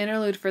 And then the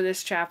interlude for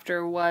this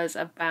chapter was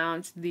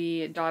about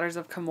the Daughters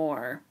of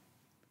Camor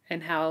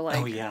and how,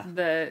 like, how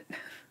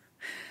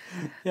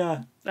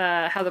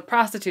the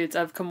prostitutes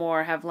of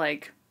Camor have,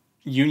 like...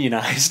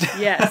 unionized.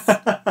 Yes.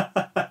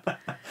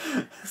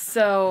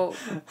 So,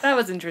 that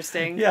was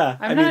interesting. Yeah.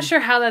 I'm not sure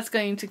how that's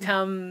going to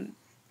come...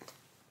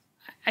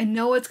 I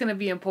know it's going to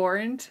be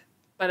important,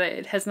 but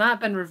it has not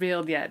been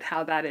revealed yet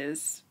how that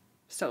is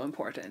so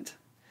important.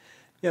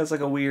 Yeah, it's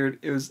like a weird...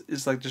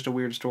 It's like just a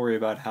weird story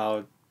about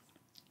how,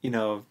 you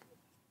know,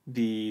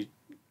 the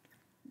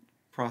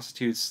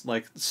prostitutes,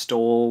 like,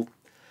 stole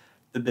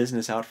the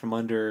business out from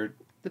under...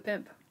 the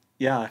pimp.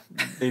 Yeah,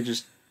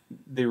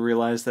 they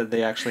realized that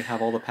they actually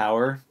have all the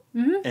power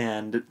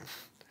and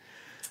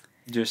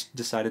just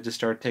decided to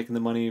start taking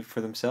the money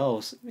for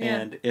themselves. Yeah.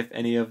 And if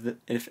any of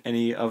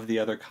the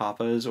other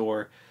kappas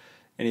or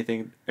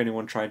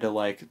anyone tried to,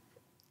 like,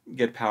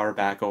 get power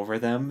back over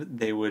them,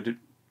 they would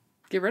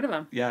get rid of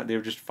them. Yeah, they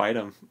would just fight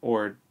them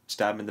or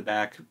stab them in the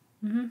back.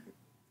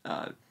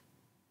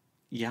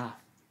 Yeah.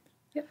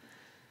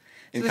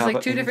 So there's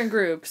like 2 different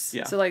groups.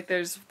 Yeah. So like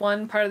there's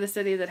one part of the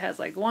city that has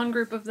like one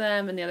group of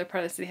them and the other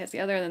part of the city has the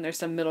other, and then there's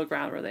some middle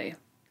ground where they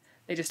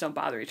just don't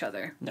bother each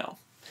other. No.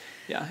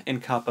 Yeah,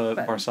 and Kappa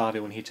But-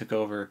 Varsavy, when he took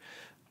over,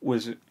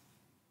 was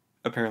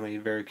apparently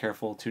very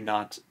careful to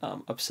not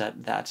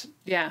upset that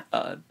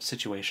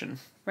situation.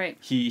 Right.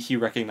 He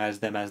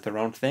recognized them as their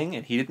own thing,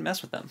 and he didn't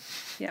mess with them.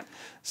 Yep.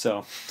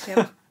 So.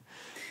 Yep.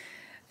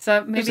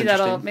 So maybe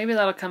interesting.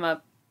 that'll come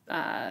up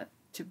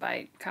to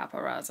bite Kappa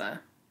Raza.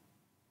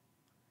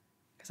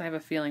 Because I have a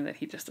feeling that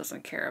he just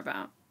doesn't care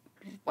about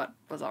what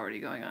was already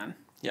going on.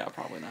 Yeah,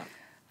 probably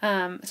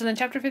not. So then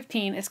chapter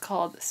 15 is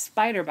called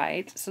Spider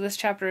Bite. So this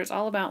chapter is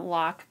all about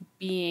Locke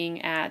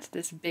being at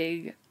this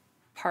big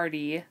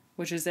party,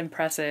 which is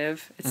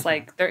impressive. It's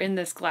like they're in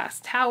this glass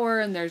tower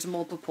and there's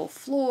multiple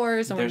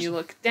floors. And when you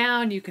look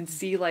down, you can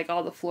see like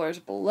all the floors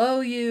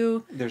below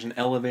you. There's an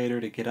elevator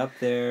to get up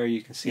there.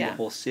 You can see the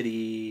whole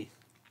city.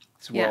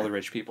 It's where all the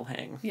rich people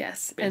hang.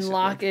 Yes. Basically. And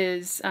Locke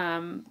is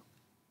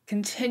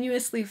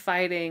continuously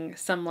fighting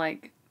some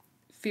like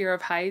fear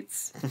of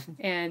heights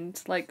and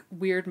like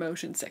weird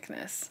motion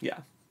sickness.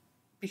 Yeah.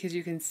 Because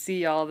you can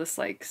see all this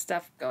like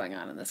stuff going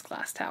on in this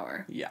glass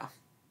tower. Yeah.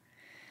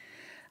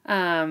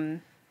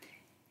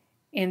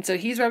 And so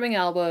he's rubbing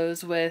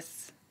elbows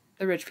with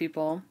the rich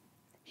people.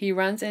 He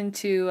runs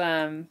into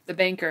the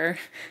banker.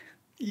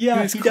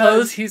 Yeah, whose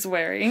clothes he's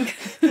wearing.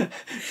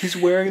 He's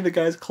wearing the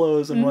guy's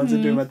clothes and runs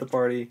into him at the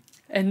party.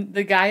 And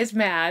the guy's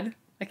mad.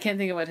 I can't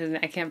think of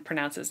I can't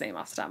pronounce his name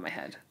off the top of my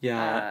head.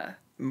 Yeah.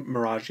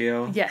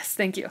 Miragio. Yes,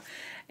 thank you.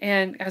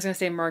 And I was going to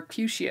say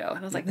Mercutio. And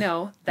I was like,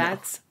 no,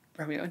 that's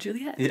Romeo and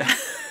Juliet. Yeah.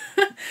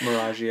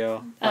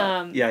 Miragio.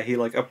 Yeah,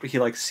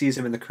 he sees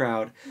him in the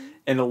crowd,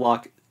 and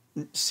Locke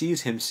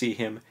sees him see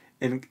him,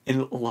 and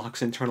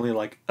Locke's internally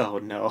like, oh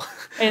no.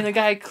 And the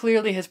guy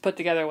clearly has put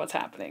together what's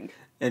happening.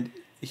 And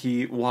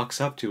he walks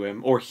up to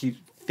him, or he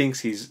thinks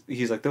he's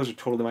like, those are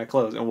totally my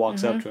clothes, and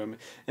walks up to him,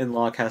 and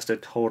Locke has to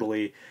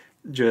totally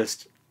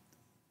just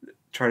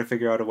try to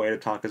figure out a way to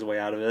talk his way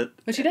out of it.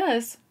 Which he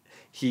does.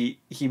 He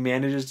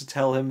manages to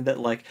tell him that,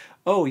 like,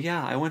 oh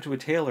yeah, I went to a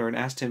tailor and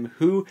asked him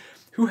who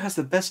has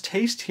the best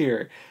taste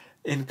here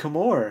in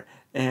Comore,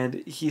 and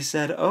he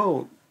said,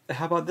 oh,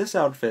 how about this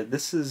outfit?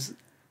 This is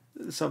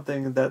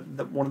something that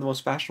one of the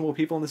most fashionable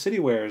people in the city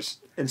wears.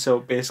 And so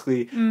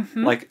basically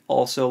like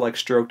also like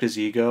stroked his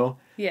ego.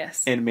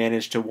 Yes. And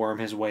managed to worm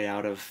his way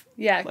out of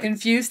like,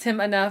 confused him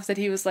enough that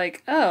he was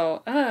like,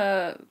 oh,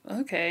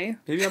 okay.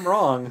 Maybe I'm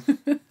wrong.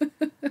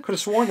 Could have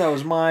sworn that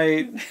was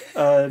my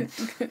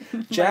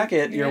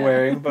jacket you're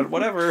wearing, but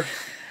whatever.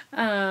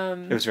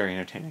 It was very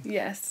entertaining.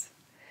 Yes.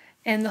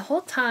 And the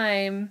whole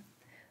time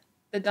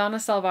the Donna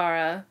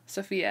Salvara,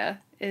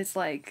 Sophia, is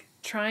like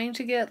trying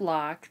to get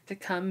Locke to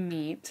come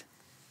meet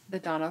the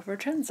Donna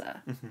Vorchenza,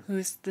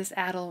 who's this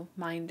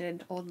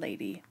addle-minded old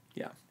lady.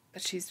 Yeah.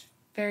 But she's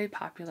very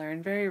popular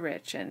and very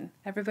rich, and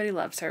everybody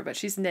loves her, but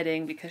she's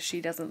knitting because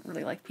she doesn't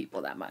really like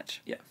people that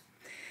much. Yeah.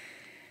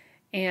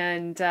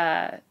 And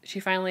she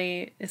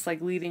finally is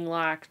like leading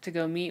Locke to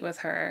go meet with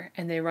her,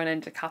 and they run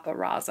into Kappa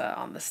Raza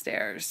on the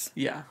stairs.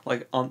 Yeah,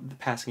 like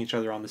passing each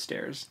other on the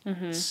stairs.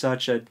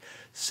 Such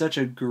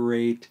a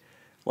great,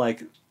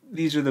 like,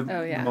 these are the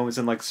moments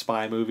in like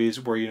spy movies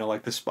where, you know,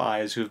 like the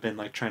spies who've been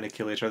like trying to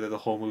kill each other the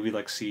whole movie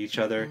like see each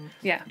other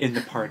in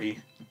the party.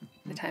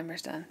 The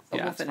timer's done.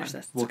 But we'll finish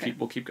this. We'll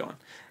keep going.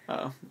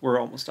 We're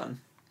almost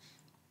done.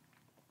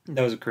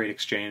 That was a great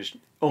exchange.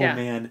 Oh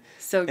man.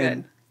 So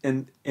good.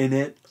 And in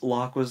it,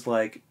 Locke was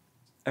like,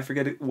 I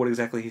forget what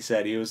exactly he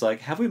said. He was like,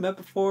 have we met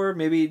before?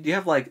 Maybe, do you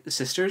have like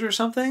sisters or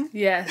something?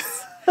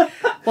 Yes.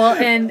 Well,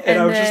 and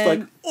I was just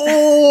like,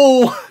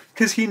 oh!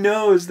 Because he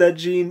knows that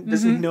Jean...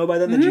 Doesn't he know by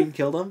then that Jean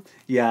killed him?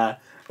 Yeah.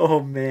 Oh,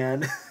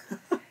 man.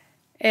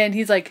 And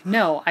he's like,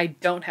 no, I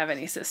don't have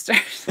any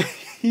sisters.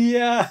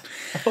 Yeah.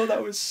 Oh,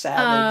 that was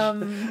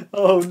savage.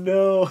 Oh,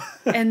 no.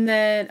 And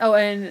then... Oh,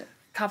 and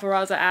Kappa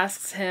Raza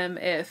asks him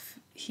if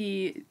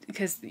he...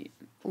 Because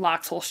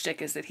Locke's whole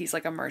shtick is that he's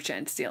like a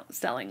merchant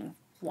selling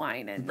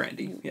wine and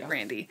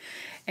brandy.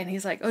 And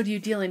he's like, oh, do you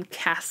deal in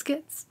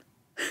caskets?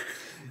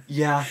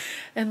 Yeah.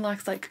 And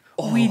Locke's like,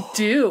 we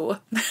do.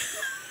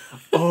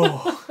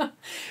 Oh,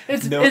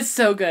 it's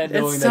so good.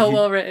 It's so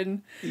well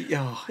written.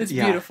 It's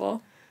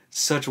beautiful.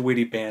 Such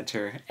witty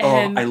banter.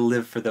 And I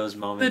live for those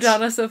moments. The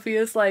Donna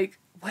Sophia's like,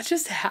 what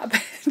just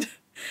happened?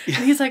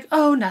 And he's like,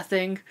 oh,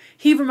 nothing.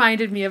 He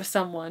reminded me of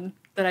someone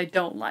that I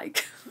don't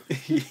like.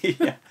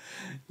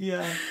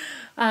 Yeah.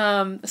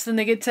 So then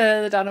they get to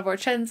the Donna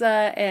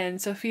Vorchenza,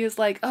 and Sophia's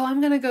like, oh,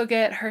 I'm gonna go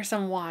get her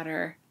some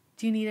water.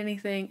 Do you need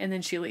anything? And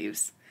then she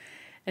leaves.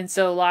 And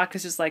so Locke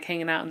is just like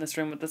hanging out in this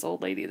room with this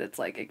old lady that's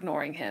like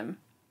ignoring him.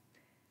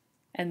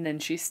 And then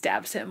she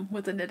stabs him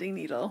with a knitting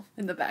needle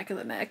in the back of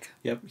the neck.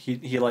 Yep.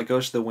 He like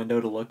goes to the window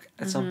to look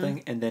at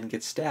something and then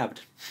gets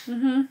stabbed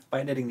by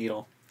a knitting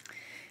needle,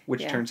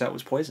 which turns out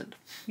was poisoned.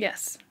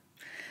 Yes.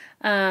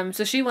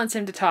 So she wants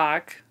him to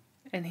talk,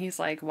 and he's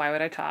like, why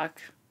would I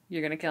talk?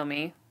 You're going to kill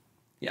me.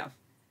 Yeah.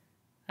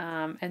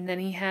 And then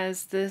he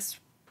has this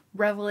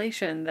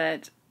revelation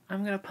that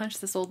I'm going to punch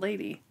this old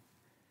lady.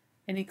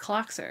 And he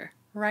clocks her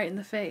right in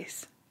the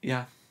face.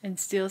 Yeah. And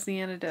steals the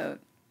antidote.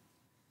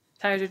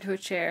 Ties her to a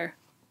chair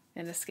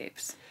and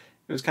escapes.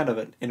 It was kind of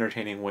an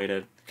entertaining way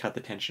to cut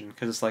the tension,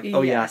 because it's like,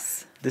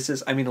 Yes. this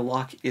is, I mean,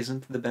 Locke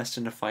isn't the best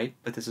in a fight,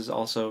 but this is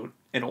also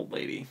an old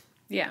lady.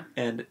 Yeah.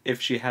 And if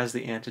she has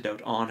the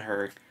antidote on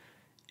her,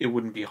 it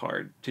wouldn't be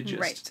hard to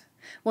just... Right.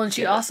 Well, and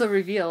she also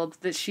revealed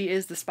that she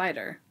is the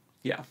spider.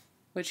 Yeah.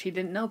 Which he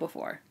didn't know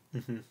before.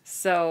 Mm-hmm.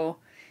 So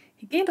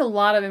he gained a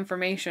lot of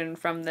information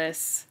from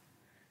this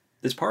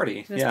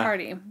party.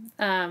 party.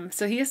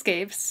 So he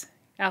escapes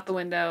out the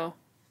window,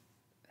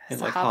 has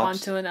to hop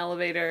onto an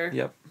elevator.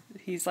 Yep.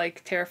 He's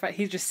like terrified.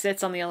 He just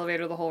sits on the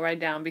elevator the whole ride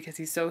down because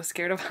he's so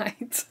scared of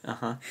heights.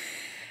 Uh-huh.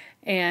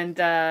 And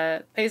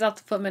pays off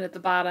the footman at the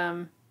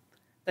bottom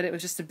that it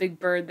was just a big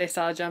bird they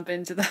saw jump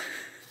into the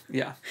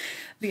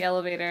the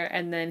elevator,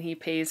 and then he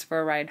pays for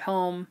a ride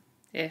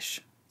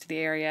home-ish to the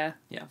area.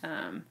 Yeah.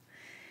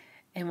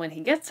 And when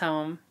he gets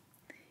home,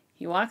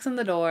 he walks in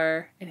the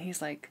door and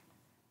he's like,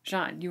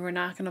 Jean, you are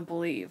not going to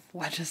believe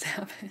what just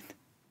happened.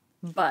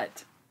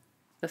 But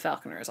the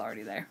falconer is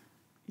already there.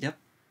 Yep.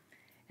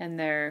 And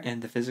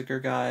the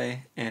Physiker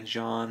guy and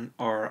Jean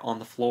are on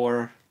the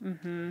floor.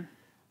 Mm-hmm.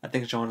 I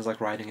think Jean is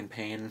like writhing in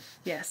pain.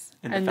 Yes.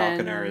 And the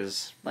falconer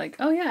is like,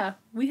 oh yeah,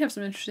 we have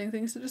some interesting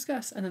things to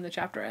discuss. And then the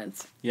chapter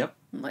ends. Yep.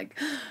 I'm like,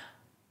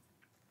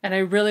 and I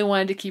really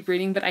wanted to keep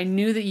reading, but I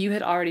knew that you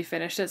had already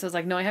finished it. So I was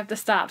like, no, I have to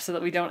stop so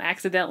that we don't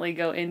accidentally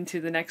go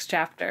into the next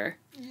chapter.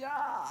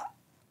 Yeah.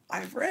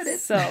 I've read it.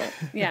 So,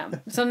 yeah.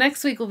 So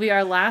next week will be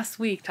our last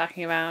week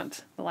talking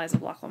about The Lies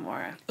of Locke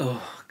Lamora.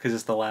 Oh, because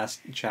it's the last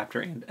chapter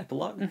and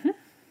epilogue? Mm-hmm.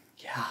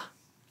 Yeah.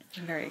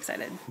 I'm very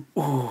excited.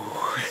 Ooh.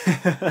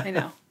 I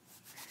know.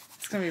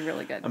 It's going to be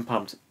really good. I'm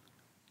pumped.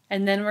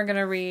 And then we're going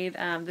to read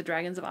The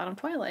Dragons of Autumn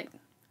Twilight.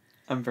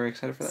 I'm very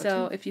excited for that,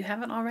 So too. if you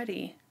haven't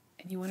already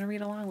and you want to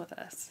read along with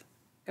us,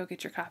 go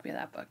get your copy of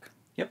that book.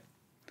 Yep.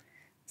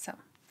 So.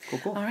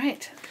 Cool. All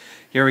right.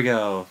 Here we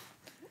go.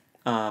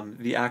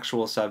 The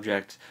actual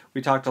subject.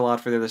 We talked a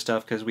lot for the other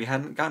stuff because we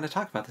hadn't gotten to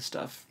talk about this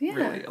stuff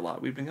really a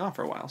lot. We've been gone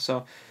for a while.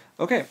 So,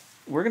 okay,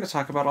 we're going to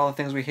talk about all the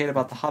things we hate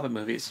about the Hobbit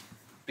movies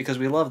because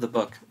we love the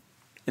book.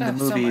 And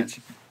the movie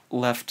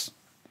left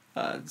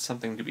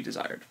something to be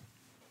desired.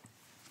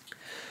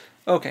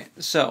 Okay,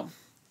 so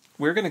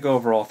we're going to go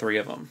over all three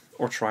of them,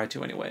 or try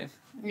to anyway.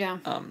 Yeah.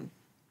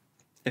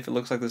 If it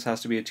looks like this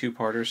has to be a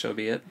two-parter, so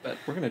be it. But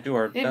we're going to do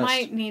our best. It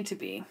might need to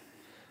be.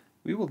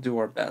 We will do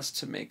our best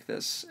to make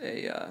this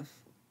a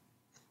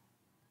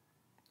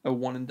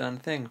one and done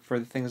thing for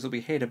the things that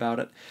we hate about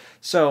it.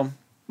 So,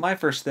 my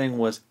first thing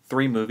was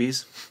 3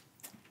 movies.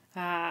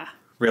 Ah.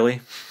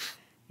 Really?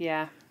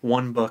 Yeah.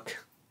 1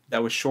 book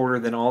that was shorter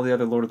than all the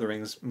other Lord of the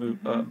Rings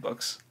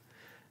books.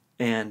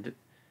 And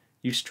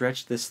you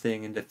stretched this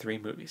thing into 3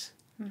 movies.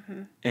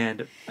 Mm-hmm.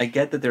 And I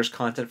get that there's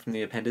content from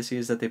the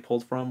appendices that they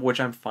pulled from, which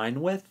I'm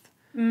fine with.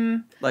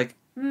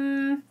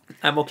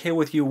 I'm okay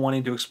with you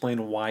wanting to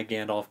explain why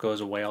Gandalf goes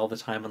away all the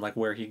time and like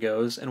where he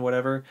goes and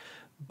whatever,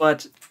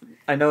 but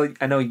I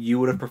know you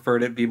would have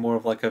preferred it be more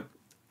of like a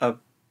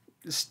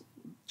just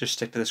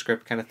stick to the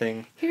script kind of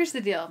thing. Here's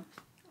the deal.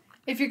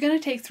 If you're going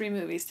to take 3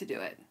 movies to do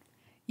it,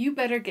 you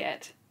better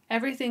get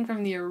everything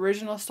from the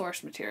original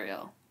source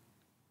material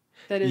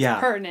that is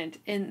pertinent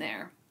in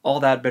there. All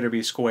that better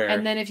be square.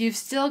 And then if you've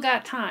still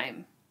got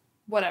time,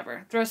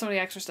 whatever, throw some of the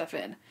extra stuff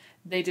in.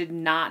 They did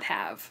not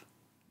have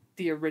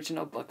the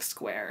original book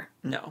square.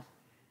 No.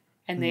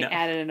 And they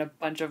added in a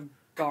bunch of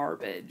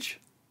garbage.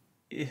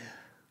 Yeah.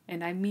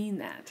 And I mean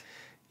that.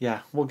 Yeah,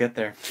 we'll get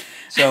there.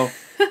 So,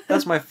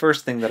 that's my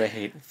first thing that I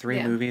hate.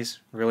 3 movies,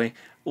 really?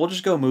 We'll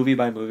just go movie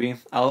by movie.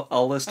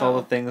 I'll list all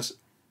the things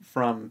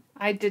from...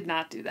 I did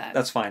not do that.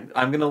 That's fine.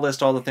 I'm going to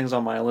list all the things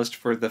on my list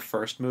for the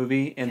first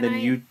movie, and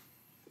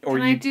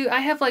I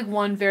have like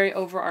one very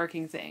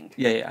overarching thing.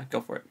 Yeah,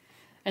 go for it.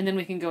 And then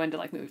we can go into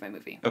like movie by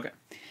movie. Okay.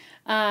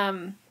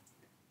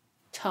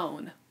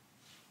 Tone.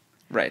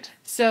 Right.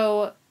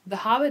 So, the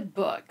Hobbit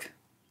book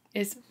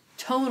is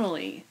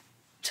tonally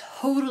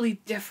totally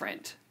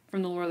different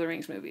from the Lord of the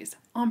Rings movies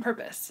on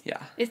purpose.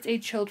 Yeah. It's a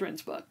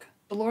children's book.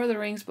 The Lord of the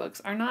Rings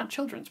books are not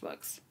children's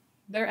books.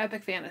 They're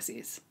epic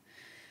fantasies.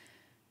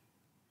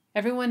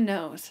 Everyone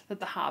knows that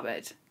The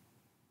Hobbit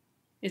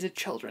is a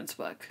children's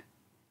book.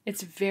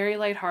 It's very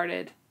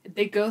lighthearted.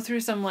 They go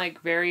through some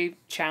like very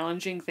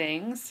challenging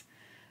things,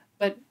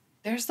 but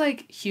there's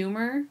like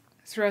humor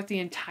throughout the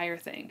entire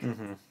thing.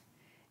 Mm-hmm.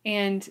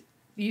 And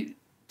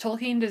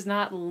Tolkien does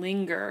not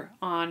linger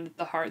on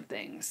the hard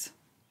things.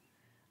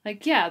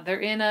 Like, yeah, they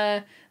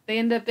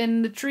end up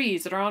in the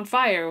trees that are on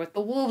fire with the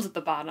wolves at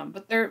the bottom,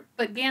 but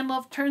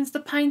Gandalf turns the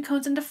pine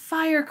cones into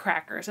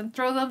firecrackers and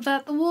throws them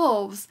at the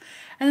wolves,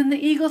 and then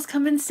the eagles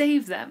come and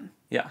save them.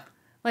 Yeah.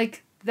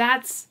 Like,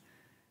 that's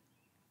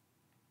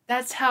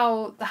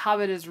how The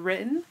Hobbit is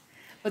written,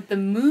 but the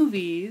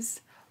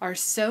movies are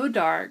so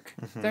dark.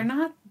 Mm-hmm. They're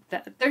not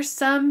that. There's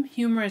some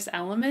humorous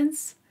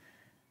elements,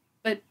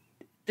 but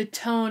the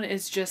tone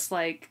is just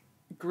like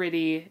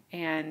gritty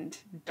and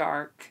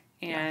dark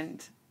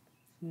and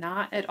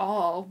not at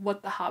all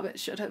what The Hobbit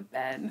should have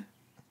been.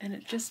 And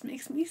it just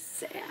makes me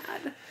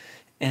sad.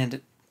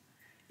 And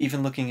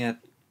even looking at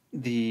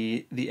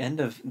the end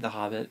of The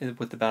Hobbit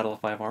with the Battle of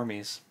Five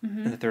Armies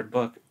in the third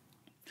book,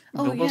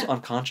 Bilbo's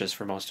unconscious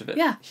for most of it.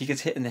 Yeah. He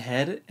gets hit in the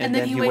head, and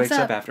then he wakes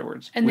up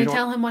afterwards. And they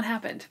tell him what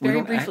happened,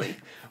 very briefly.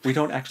 We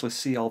don't actually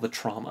see all the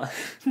trauma.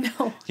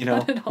 No, you know,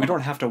 not at all. We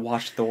don't have to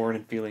watch Thor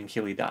and feeling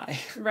Healy die.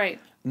 Right.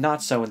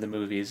 Not so in the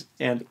movies.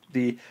 And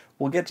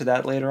we'll get to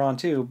that later on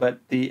too, but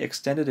the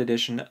extended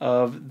edition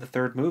of the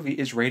third movie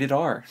is rated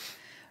R.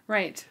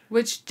 Right.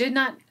 Which did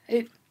not...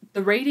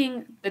 the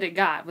rating that it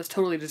got was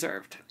totally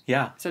deserved.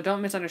 Yeah. So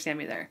don't misunderstand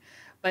me there.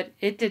 But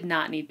it did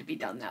not need to be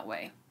done that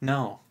way.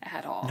 No.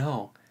 At all.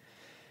 No.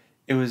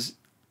 It was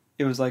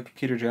like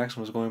Peter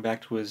Jackson was going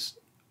back to his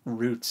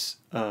roots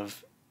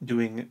of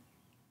doing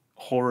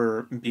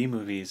horror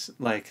B-movies.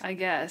 Like, I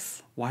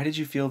guess. Why did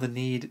you feel the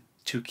need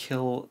to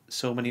kill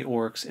so many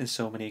orcs in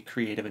so many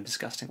creative and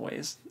disgusting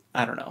ways?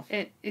 I don't know.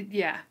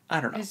 Yeah. I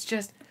don't know. It's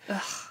just...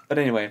 Ugh. But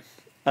anyway,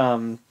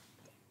 so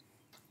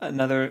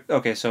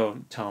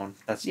tone.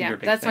 That's your big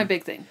thing. That's my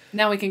big thing.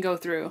 Now we can go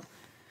through.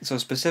 So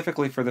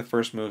specifically for the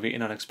first movie,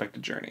 An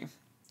Unexpected Journey.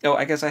 Oh,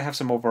 I guess I have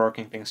some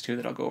overarching things too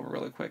that I'll go over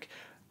really quick.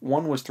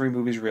 1 was 3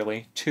 movies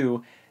really.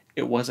 2,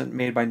 it wasn't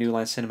made by New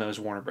Line Cinema, it was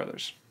Warner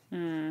Brothers.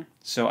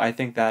 So I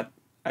think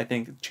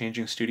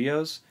changing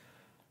studios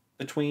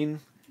between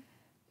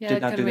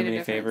did not do them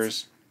any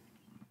favors.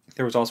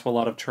 There was also a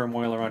lot of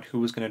turmoil around who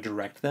was going to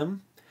direct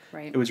them.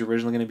 Right. It was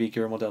originally going to be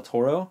Guillermo del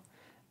Toro,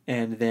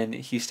 and then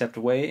he stepped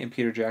away, and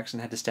Peter Jackson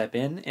had to step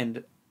in,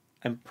 and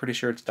I'm pretty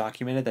sure it's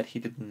documented that he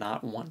did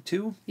not want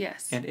to.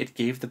 Yes. And it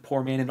gave the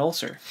poor man an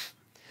ulcer.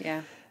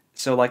 Yeah.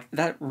 So, like,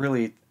 that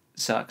really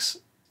sucks.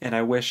 And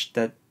I wish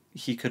that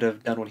he could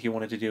have done what he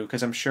wanted to do.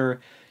 Because I'm sure,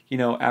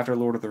 after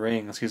Lord of the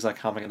Rings, he's like,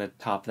 how am I going to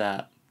top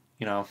that?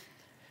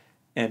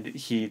 And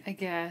he... I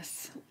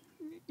guess.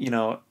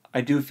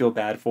 I do feel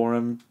bad for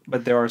him,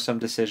 but there are some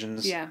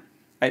decisions. Yeah.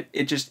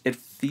 It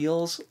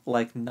feels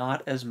like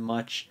not as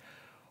much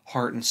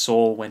heart and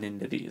soul went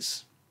into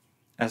these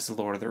as the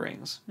Lord of the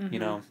Rings.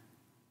 Mm-hmm.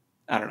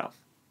 I don't know.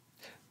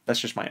 That's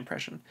just my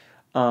impression.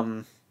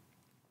 So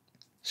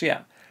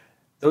yeah,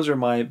 those are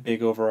my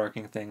big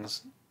overarching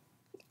things.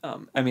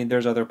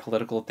 There's other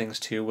political things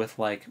too. With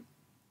like,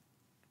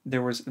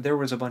 there was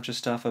a bunch of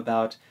stuff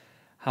about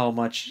how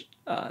much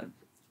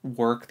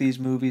work these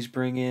movies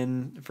bring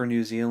in for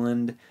New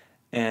Zealand,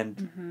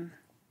 and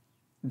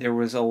there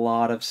was a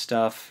lot of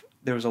stuff.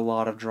 There was a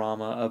lot of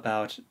drama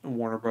about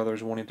Warner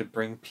Brothers wanting to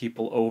bring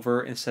people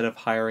over instead of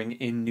hiring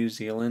in New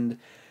Zealand.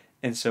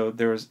 And so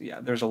there's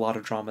a lot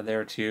of drama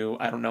there too.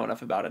 I don't know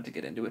enough about it to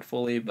get into it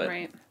fully, but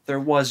there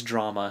was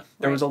drama.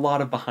 There was a lot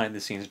of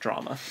behind-the-scenes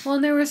drama. Well,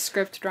 and there was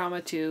script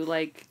drama too.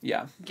 Like,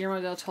 yeah,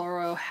 Guillermo del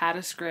Toro had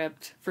a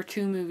script for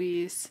 2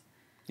 movies.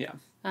 Yeah.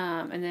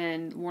 And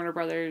then Warner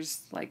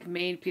Brothers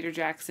made Peter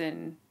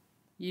Jackson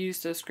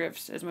use those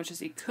scripts as much as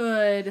he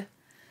could.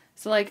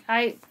 So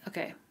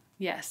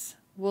yes,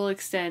 we'll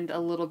extend a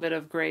little bit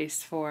of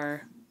grace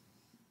for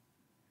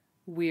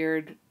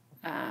weird,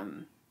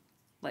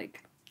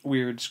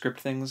 weird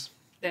script things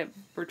that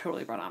were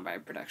totally brought on by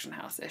production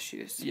house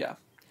issues. Yeah.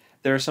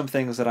 There are some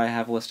things that I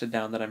have listed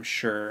down that I'm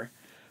sure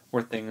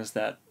were things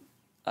that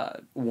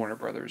Warner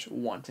Brothers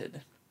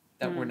wanted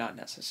that were not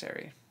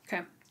necessary.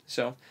 Okay.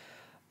 So,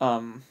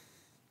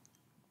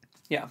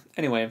 yeah.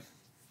 Anyway,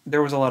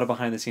 there was a lot of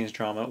behind-the-scenes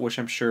drama, which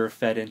I'm sure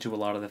fed into a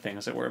lot of the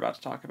things that we're about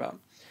to talk about.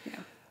 Yeah.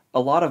 A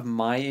lot of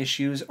my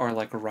issues are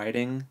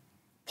writing,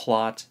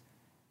 plot,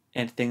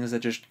 and things that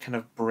just kind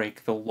of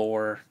break the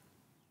lore.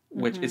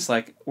 Which it's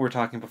like we were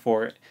talking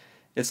before,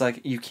 it's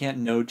like you can't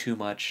know too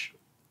much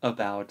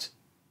about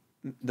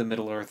the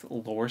Middle-earth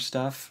lore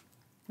stuff,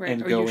 right?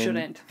 And you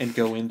shouldn't. And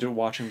go into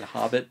watching The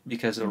Hobbit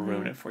because it'll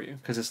ruin it for you.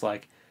 Because it's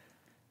like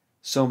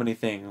so many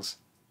things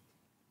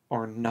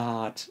are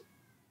not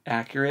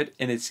accurate,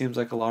 and it seems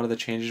like a lot of the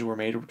changes were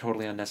made were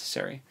totally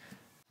unnecessary.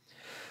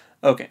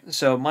 Okay,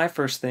 so my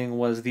first thing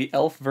was the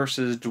elf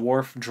versus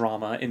dwarf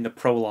drama in the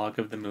prologue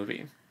of the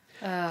movie.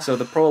 So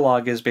the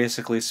prologue is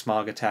basically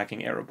Smaug attacking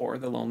Erebor,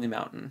 the Lonely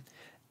Mountain.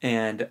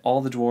 And all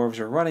the dwarves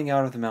are running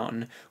out of the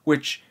mountain,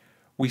 which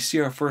we see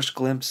our first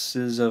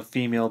glimpses of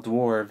female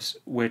dwarves,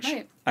 which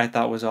I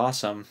thought was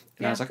awesome.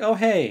 And I was like, oh,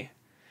 hey,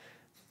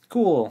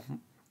 cool.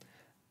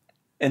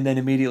 And then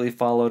immediately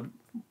followed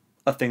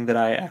a thing that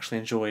I actually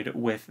enjoyed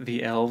with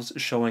the elves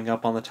showing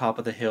up on the top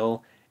of the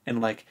hill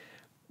and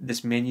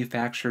this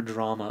manufactured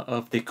drama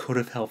of they could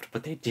have helped,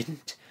 but they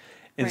didn't.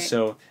 And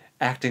so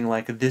acting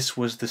like this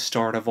was the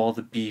start of all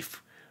the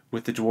beef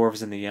with the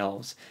dwarves and the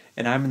elves.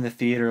 And I'm in the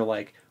theater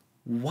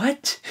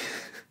what?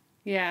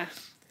 Yeah.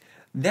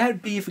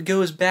 That beef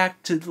goes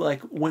back to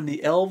when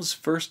the elves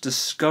first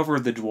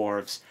discovered the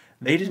dwarves.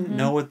 They didn't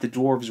know what the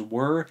dwarves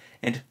were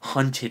and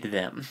hunted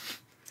them.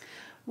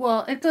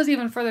 Well, it goes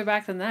even further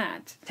back than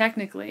that,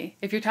 technically.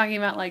 If you're talking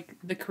about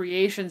the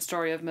creation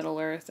story of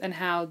Middle-earth and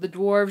how the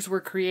dwarves were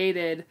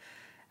created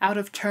out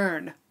of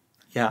turn.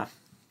 Yeah.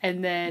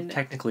 And then...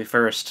 Technically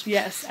first.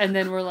 Yes, and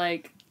then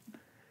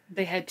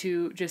they had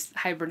to just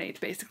hibernate,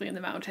 basically, in the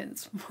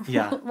mountains.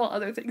 Yeah. While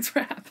other things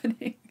were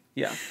happening.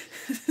 Yeah.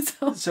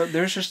 So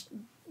there's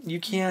you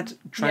can't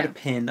try to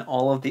pin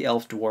all of the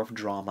elf-dwarf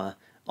drama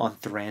on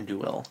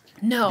Thranduil,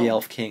 No. the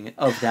Elf King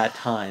of that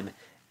time,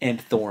 and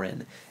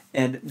Thorin.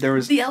 And there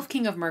was... The Elf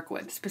King of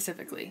Mirkwood,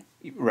 specifically.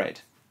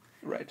 Right.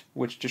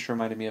 Which just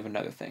reminded me of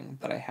another thing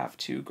that I have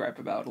to gripe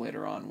about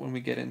later on when we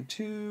get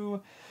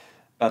into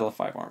Battle of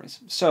Five Armies.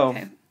 So...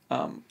 Okay.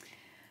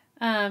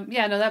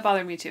 Yeah, no, that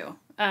bothered me too.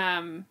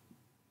 I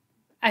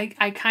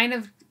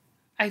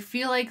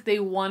feel like they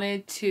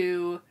wanted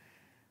to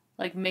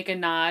like make a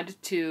nod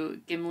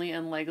to Gimli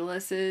and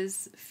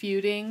Legolas's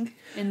feuding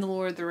in The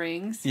Lord of the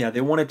Rings. Yeah,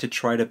 they wanted to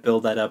try to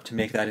build that up to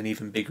make that an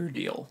even bigger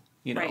deal,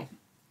 you know.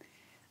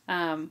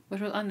 Right. Which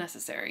was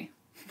unnecessary.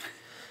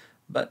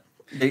 But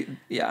they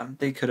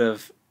could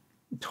have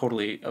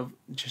totally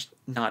just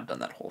not done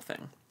that whole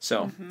thing.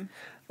 So,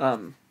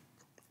 and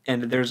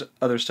there's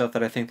other stuff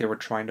that I think they were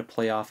trying to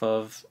play off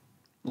of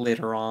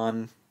later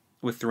on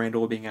with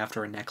Thranduil being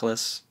after a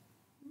necklace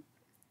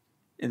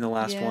in the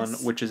last one,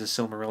 which is a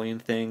Silmarillion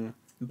thing.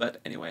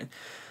 But anyway,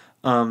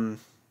 not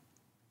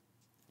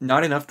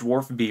enough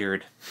dwarf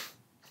beard.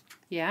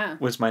 Yeah.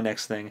 Was my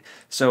next thing.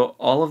 So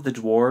all of the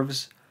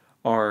dwarves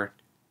are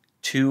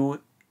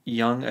too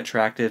young,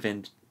 attractive,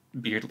 and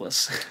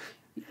beardless.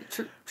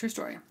 True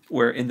story.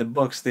 Where in the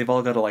books, they've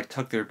all got to like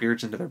tuck their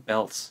beards into their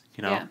belts,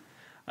 you know? Yeah.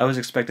 I was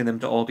expecting them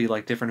to all be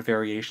like different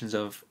variations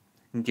of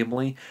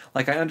Gimli.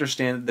 Like, I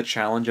understand the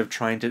challenge of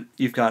trying to...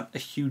 You've got a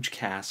huge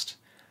cast.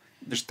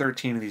 There's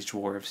 13 of these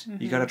dwarves.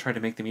 You got to try to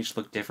make them each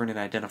look different and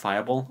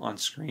identifiable on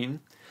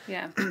screen.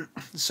 Yeah.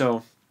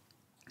 So,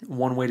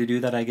 one way to do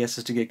that, I guess,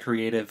 is to get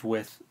creative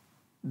with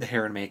the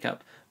hair and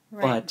makeup.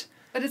 Right.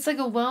 But it's like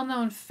a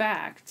well-known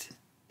fact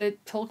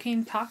that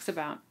Tolkien talks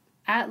about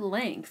at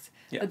length.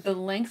 Yeah. That the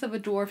length of a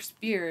dwarf's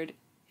beard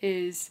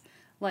is,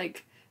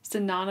 like,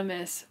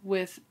 synonymous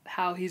with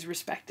how he's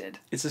respected.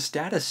 It's a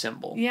status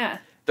symbol. Yeah.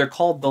 They're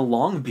called the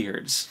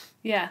Longbeards.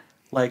 Yeah.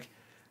 Like,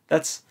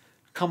 that's...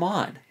 Come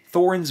on.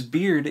 Thorin's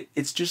beard,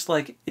 it's just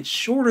like, it's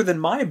shorter than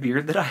my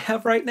beard that I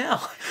have right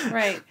now.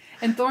 Right.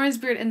 And Thorin's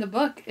beard in the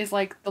book is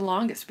like the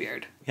longest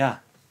beard. Yeah.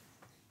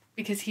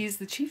 Because he's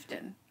the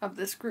chieftain of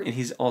this group. And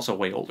he's also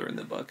way older in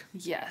the book.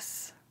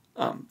 Yes.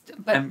 But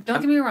don't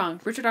get me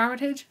wrong. Richard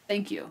Armitage,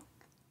 thank you.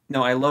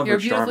 No, I love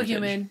Richard Armitage. You're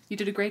a beautiful human. You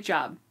did a great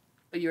job.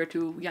 But you are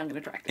too young and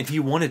attractive. And he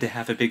wanted to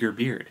have a bigger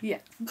beard. Yeah.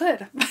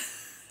 Good.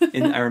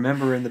 And I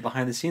remember in the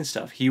behind-the-scenes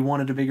stuff, he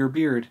wanted a bigger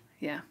beard.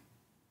 Yeah.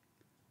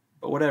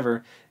 But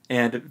whatever.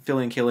 And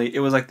Philly and Killy,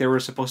 it was like they were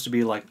supposed to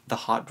be like the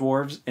hot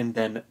dwarves and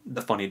then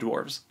the funny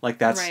dwarves. Like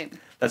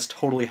that's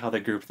totally how they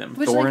grouped them.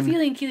 Which like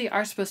Philly and Killy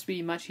are supposed to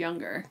be much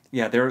younger.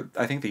 Yeah, they're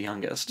I think the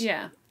youngest.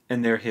 Yeah.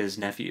 And they're his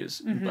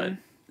nephews, but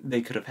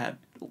they could have had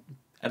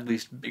at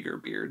least bigger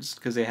beards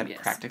because they had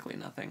practically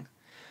nothing.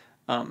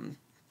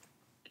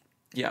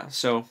 Yeah,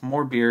 so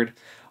more beard.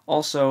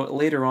 Also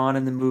later on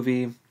in the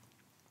movie,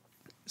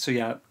 so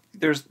yeah,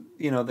 there's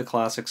the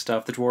classic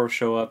stuff. The dwarves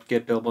show up,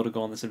 get Bilbo to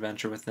go on this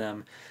adventure with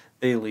them.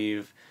 They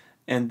leave,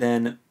 and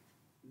then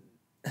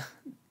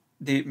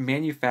they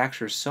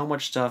manufacture so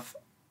much stuff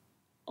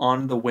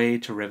on the way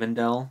to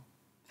Rivendell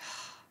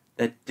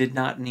that did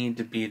not need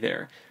to be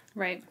there.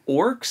 Right.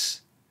 Orcs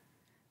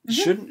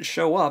shouldn't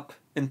show up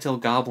until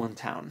Goblin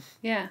Town.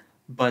 Yeah.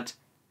 But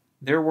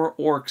there were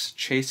orcs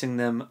chasing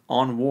them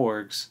on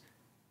wargs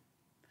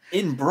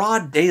in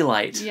broad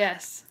daylight.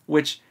 Yes.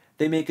 Which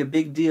they make a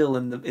big deal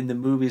in the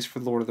movies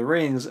for Lord of the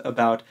Rings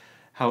about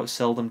how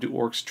seldom do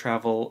orcs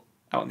travel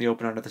out in the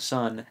open under the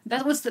sun.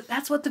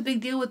 That's what the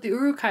big deal with the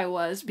Uruk-hai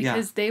was,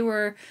 because they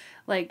were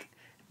like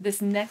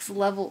this next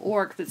level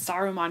orc that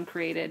Saruman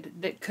created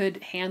that could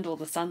handle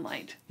the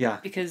sunlight. Yeah.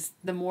 Because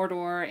the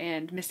Mordor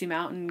and Misty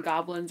Mountain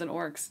goblins and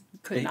orcs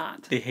could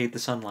not. They hate the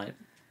sunlight.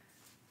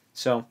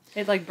 So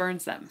it like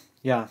burns them.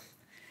 Yeah.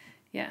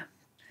 Yeah.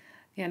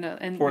 Yeah, no,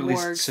 and or at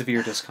least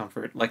severe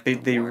discomfort. Like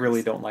they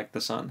really don't like the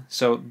sun.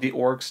 So the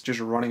orcs just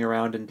running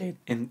around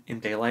in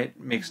daylight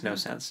makes no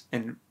sense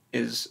and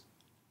is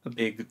a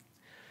big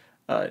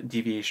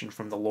deviation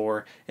from the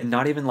lore, and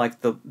not even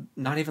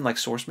like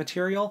source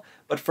material,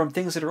 but from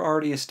things that are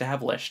already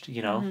established.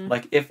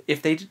 Like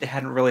if they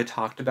hadn't really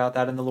talked about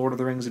that in the Lord of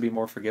the Rings, it'd be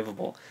more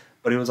forgivable.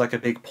 But it was like a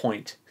big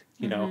point,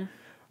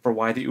 for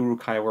why the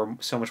Uruk-hai were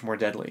so much more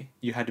deadly.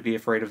 You had to be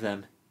afraid of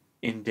them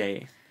in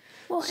day.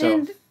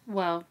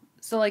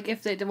 So like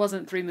if it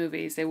wasn't 3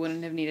 movies, they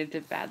wouldn't have needed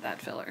to add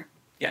that filler.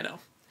 Yeah,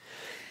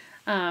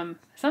 no.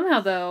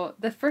 Somehow though,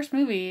 the first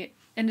movie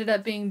ended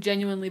up being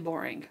genuinely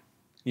boring.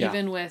 Yeah.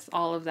 Even with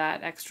all of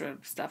that extra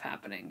stuff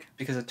happening.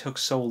 Because it took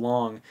so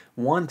long,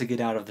 1, to get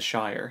out of the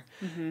Shire,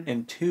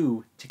 and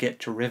 2, to get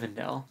to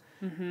Rivendell.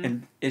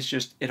 And it's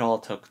just, it all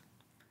took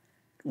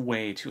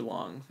way too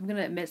long. I'm going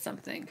to admit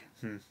something.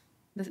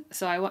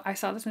 So I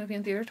saw this movie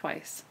in theater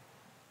twice.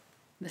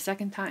 The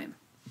second time,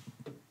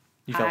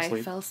 I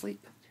fell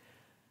asleep.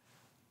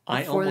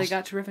 Before they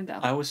got to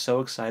Rivendell. I was so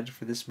excited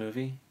for this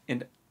movie,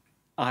 and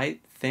I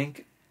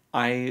think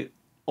I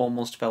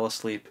almost fell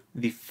asleep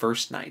the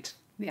first night.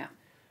 Yeah.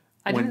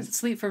 I didn't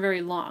sleep for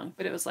very long,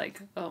 but it was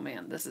like, oh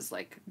man, this is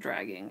like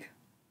dragging.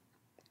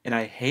 And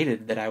I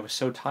hated that I was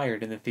so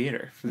tired in the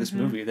theater for this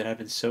movie that I've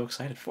been so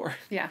excited for.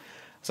 Yeah. I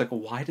was like,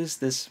 why is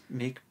this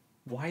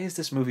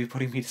movie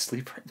putting me to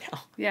sleep right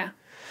now? Yeah.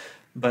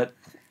 But,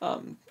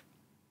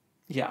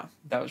 yeah,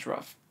 that was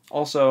rough.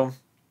 Also,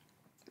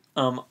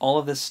 all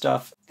of this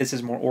stuff, this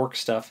is more orc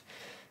stuff.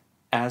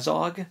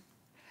 Azog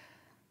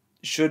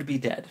should be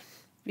dead.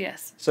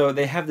 Yes. So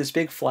they have this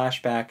big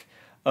flashback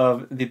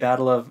of the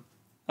Battle of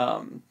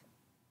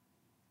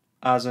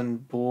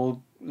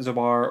Azanbul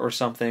Zabar or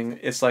something.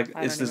 It's like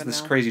it's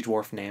this crazy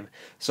dwarf name.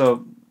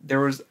 So there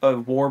was a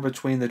war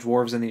between the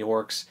dwarves and the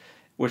orcs,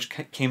 which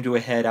came to a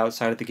head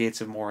outside of the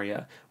gates of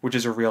Moria, which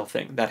is a real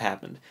thing that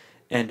happened.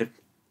 And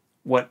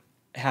what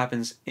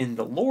happens in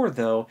the lore,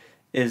 though,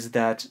 is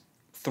that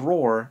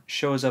Thror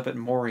shows up at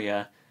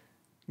Moria,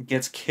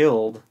 gets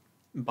killed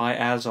by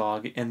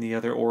Azog and the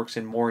other orcs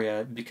in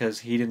Moria because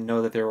he didn't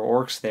know that there were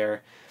orcs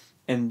there,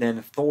 and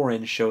then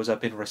Thorin shows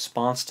up in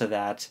response to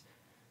that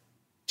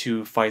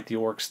to fight the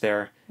orcs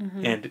there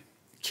and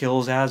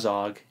kills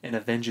Azog and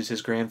avenges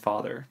his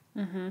grandfather.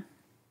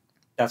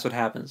 That's what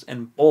happens.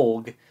 And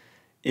Bolg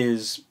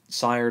is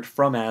sired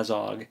from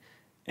Azog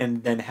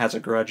and then has a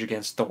grudge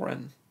against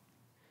Thorin.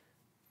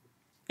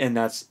 And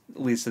that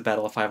leads to the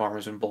Battle of Five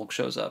Armies when Bolg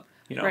shows up.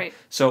 You know? Right.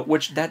 So,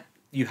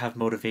 you have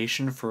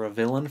motivation for a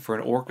villain, for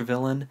an orc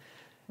villain.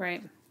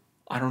 Right.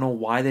 I don't know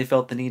why they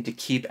felt the need to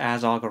keep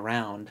Azog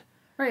around.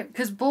 Right,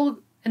 because Bolg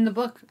in the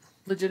book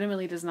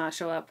legitimately does not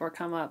show up or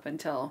come up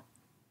until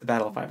the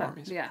Battle of Five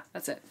Armies. Yeah,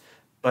 that's it.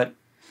 But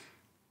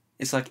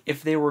it's like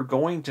if they were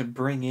going to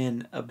bring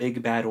in a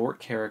big bad orc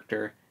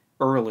character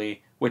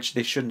early, which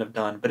they shouldn't have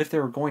done, but if they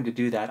were going to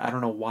do that, I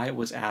don't know why it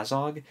was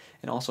Azog,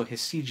 and also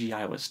his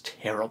CGI was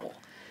terrible.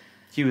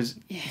 He was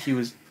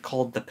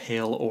called the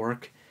Pale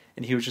Orc,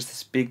 and he was just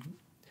this big,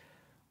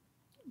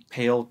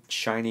 pale,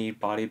 shiny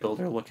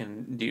bodybuilder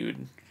looking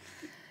dude.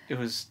 It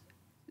was.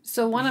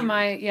 So one of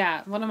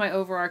my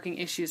overarching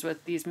issues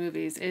with these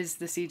movies is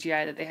the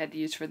CGI that they had to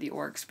use for the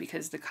orcs,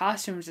 because the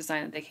costumes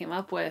design that they came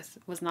up with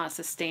was not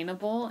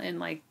sustainable in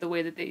like the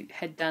way that they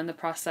had done the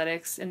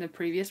prosthetics in the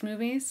previous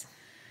movies.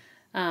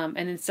 And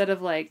instead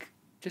of like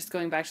just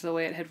going back to the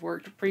way it had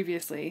worked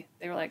previously,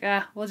 they were like,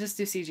 we'll just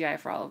do CGI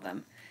for all of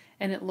them.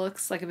 And it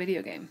looks like a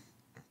video game.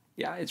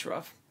 Yeah, it's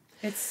rough.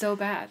 It's so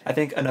bad. I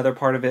think another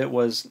part of it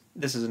was,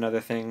 this is another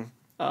thing,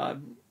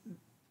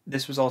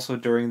 this was also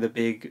during the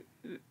big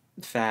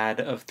fad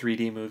of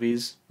 3D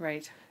movies.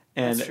 Right.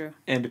 And, that's true.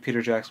 And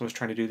Peter Jackson was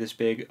trying to do this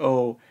big,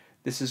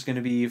 this is going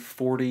to be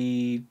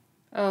 40...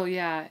 Oh,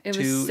 yeah. It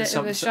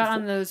was shot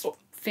on those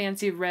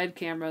fancy red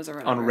cameras or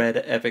whatever. On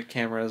red Epic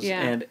cameras.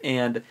 Yeah.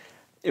 And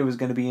it was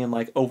going to be in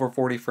like over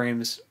 40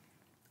 frames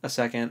a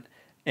second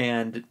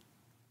and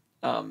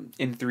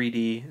in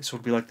 3D. So it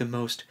would be like the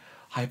most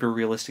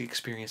hyper-realistic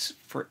experience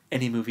for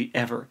any movie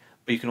ever.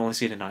 But you can only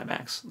see it in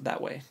IMAX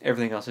that way.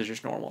 Everything else is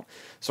just normal.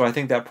 So I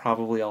think that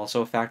probably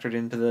also factored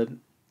into the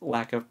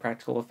lack of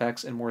practical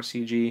effects and more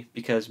CG,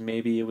 because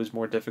maybe it was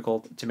more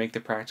difficult to make the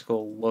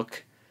practical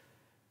look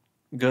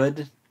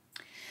good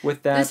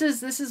with that.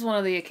 This is one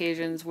of the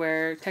occasions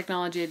where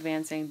technology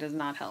advancing does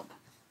not help.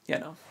 Yeah,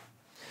 no.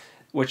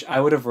 Which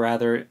I would have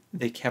rather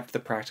they kept the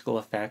practical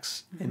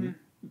effects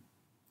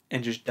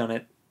and just done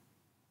it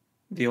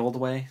the old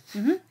way.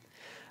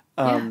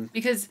 Yeah,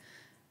 because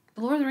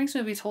the Lord of the Rings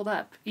movies hold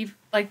up.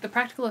 Like the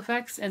practical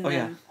effects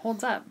and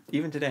holds up.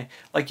 Even today.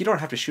 Like you don't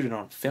have to shoot it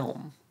on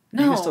film.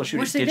 No, you can still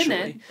shoot it digitally. They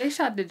didn't. They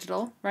shot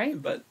digital, right?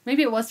 But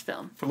maybe it was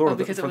film. For Lord of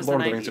the Rings,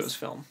 it was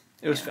film.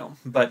 It was film.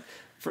 But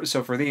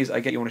for these, I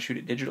get you want to shoot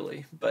it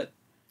digitally, but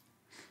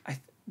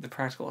the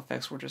practical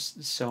effects were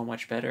just so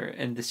much better,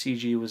 and the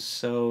CG was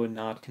so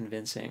not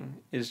convincing.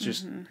 It's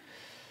just,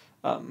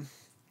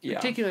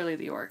 particularly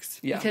the orcs,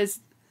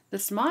 because the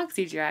smog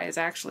CGI is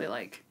actually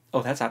like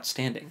that's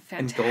outstanding.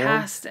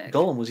 Fantastic. And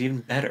Gollum was even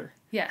better.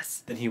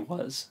 Yes, than he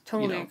was.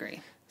 Totally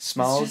agree.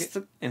 Smog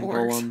and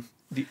Gollum,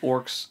 the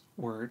orcs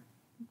were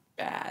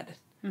bad.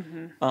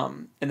 And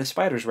the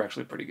spiders were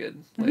actually pretty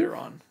good later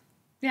on.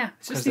 Yeah,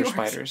 because they're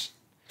spiders.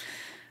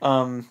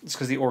 It's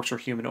because the orcs were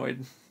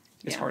humanoid.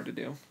 It's hard to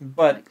do.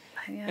 But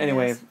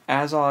anyway,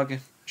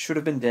 Azog should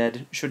have been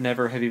dead. Should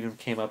never have even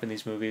came up in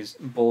these movies.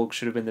 Bolg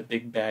should have been the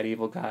big bad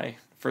evil guy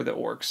for the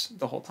orcs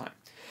the whole time.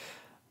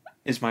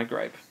 Is my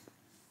gripe.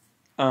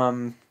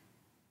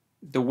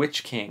 The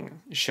Witch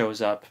King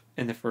shows up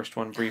in the first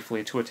one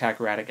briefly to attack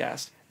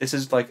Radagast. This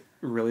is like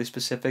really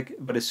specific,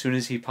 but as soon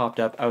as he popped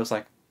up, I was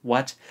like,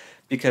 what?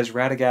 Because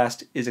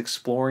Radagast is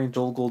exploring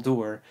Dol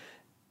Guldur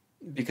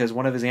because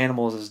one of his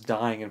animals is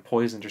dying and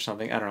poisoned or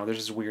something. I don't know, there's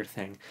this weird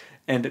thing.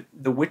 And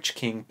the Witch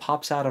King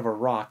pops out of a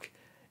rock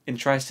and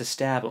tries to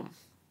stab him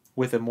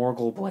with a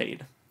Morgul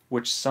blade,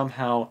 which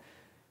somehow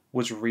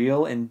was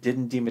real and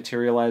didn't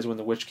dematerialize when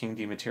the Witch King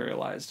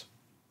dematerialized,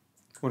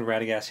 when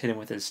Radagast hit him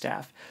with his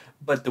staff.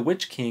 But the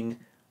Witch King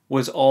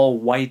was all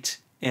white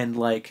and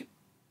like,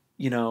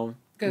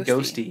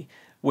 ghosty,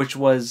 which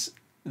was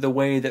the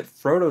way that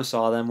Frodo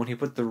saw them when he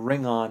put the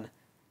ring on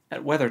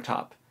at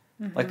Weathertop.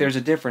 Like there's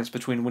a difference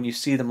between when you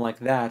see them like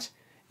that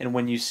and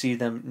when you see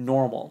them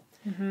normal.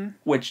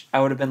 which I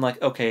would have been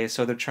like, okay,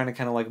 so they're trying to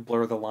kind of like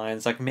blur the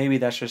lines. Like maybe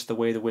that's just the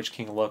way the Witch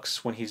King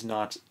looks when he's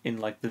not in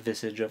like the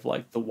visage of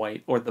like the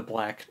white or the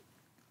black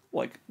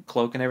like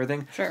cloak and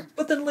everything. Sure.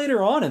 But then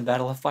later on in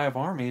Battle of Five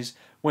Armies,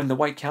 when the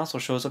White Council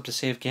shows up to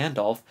save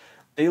Gandalf,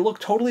 they look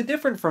totally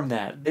different from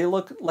that. They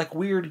look like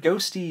weird,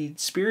 ghosty,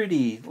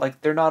 spirity.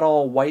 Like they're not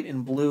all white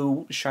and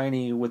blue,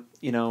 shiny with,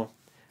 you know.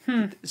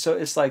 So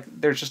it's like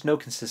there's just no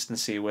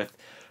consistency with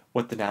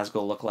what the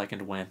Nazgul look like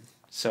and when.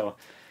 So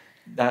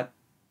that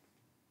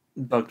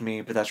bugged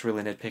me, but that's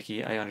really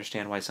nitpicky. I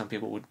understand why some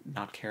people would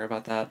not care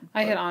about that.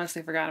 I had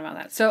honestly forgotten about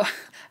that. So I'm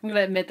going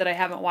to admit that I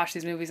haven't watched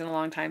these movies in a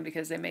long time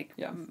because they make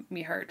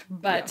me hurt.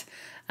 But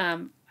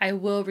I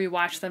will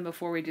rewatch them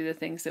before we do the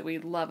things that we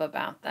love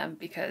about them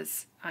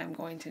because I'm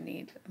going to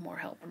need more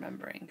help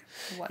remembering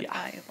what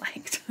I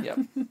liked. Yep.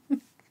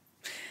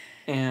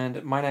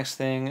 And my next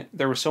thing,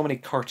 there were so many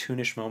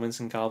cartoonish moments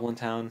in Goblin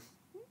Town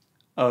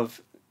of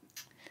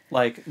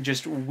like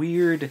just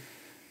weird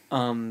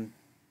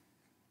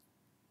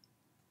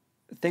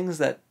things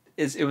that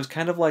it was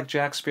kind of like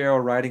Jack Sparrow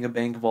riding a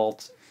bank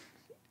vault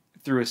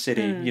through a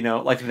city, you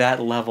know, like that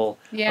level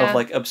of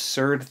like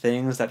absurd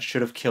things that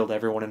should have killed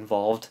everyone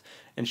involved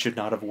and should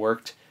not have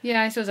worked.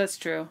 Yeah, I suppose that's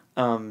true.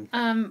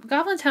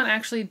 Goblin Town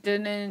actually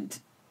didn't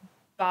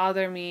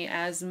bother me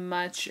as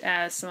much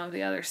as some of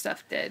the other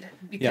stuff did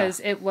because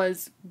it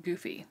was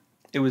goofy.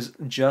 It was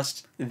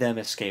just them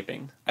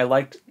escaping. I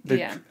liked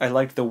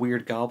the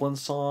weird goblin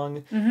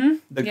song.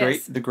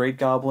 The great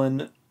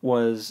goblin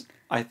was,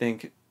 I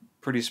think,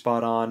 pretty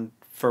spot on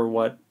for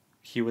what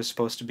he was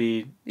supposed to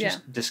be.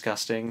 Just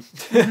disgusting.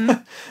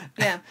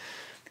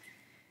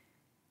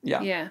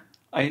 Yeah.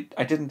 I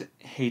didn't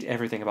hate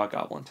everything about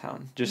Goblin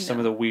Town. Just some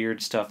of the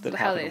weird stuff that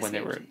happened when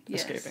they were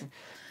escaping.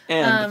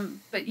 And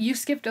but you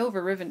skipped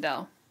over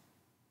Rivendell.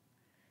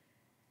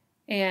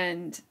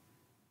 And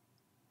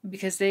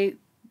because the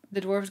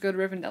dwarves go to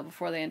Rivendell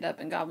before they end up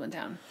in Goblin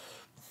Town.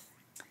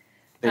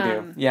 They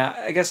do. Yeah,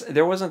 I guess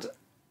there wasn't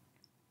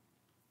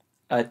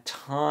a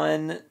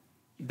ton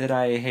that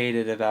I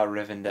hated about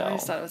Rivendell. I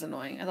just thought it was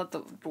annoying. I thought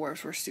the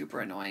dwarves were super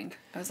annoying.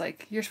 I was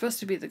like, you're supposed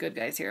to be the good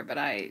guys here, but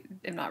I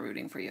am not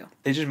rooting for you.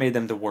 They just made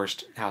them the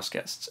worst house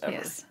guests ever.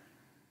 Yes.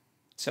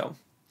 So,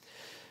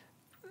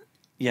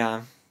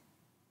 yeah.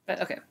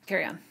 But okay,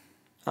 carry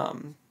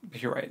on.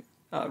 You're right.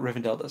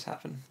 Rivendell does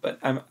happen, but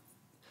I'm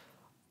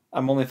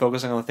only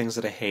focusing on the things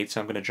that I hate, so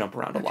I'm going to jump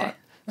around a lot.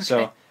 Okay.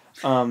 So,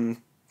 and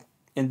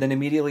then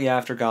immediately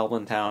after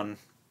Goblin Town,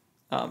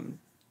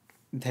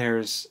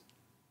 there's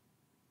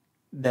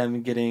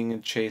them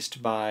getting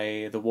chased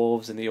by the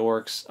wolves and the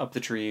orcs up the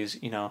trees,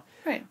 you know,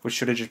 which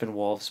should have just been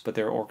wolves, but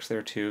there are orcs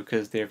there too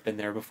because they've been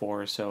there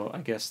before, so I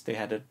guess they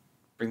had to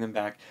bring them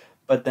back.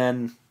 But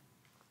then,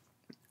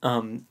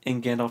 and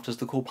Gandalf does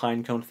the cool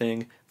pine cone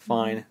thing,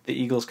 fine. The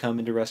eagles come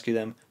in to rescue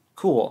them,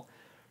 cool.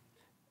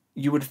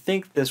 You would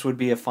think this would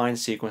be a fine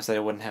sequence that I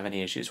wouldn't have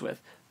any issues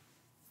with,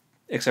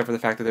 except for the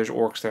fact that there's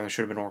orcs there and there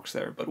should have been orcs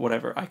there, but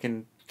whatever. I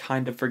can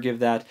kind of forgive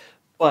that,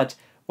 but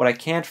what I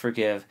can't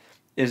forgive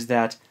is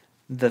that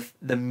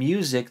the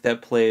music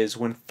that plays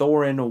when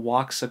Thorin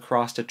walks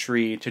across a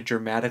tree to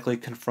dramatically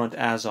confront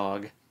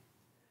Azog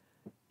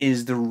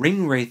is the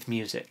Ringwraith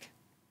music.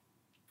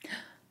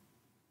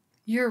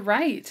 You're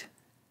right.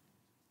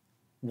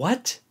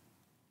 What?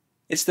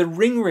 It's the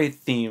Ringwraith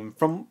theme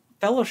from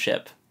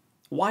Fellowship.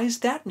 Why is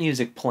that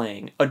music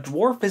playing? A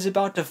dwarf is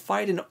about to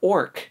fight an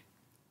orc.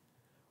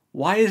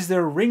 Why is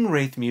there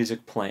Ringwraith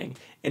music playing?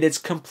 And it's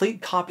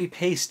complete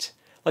copy-paste.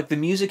 Like, the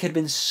music had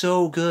been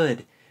so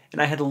good.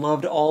 And I had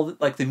loved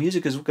the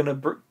music is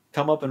going to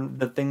come up in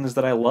the things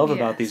that I love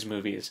about these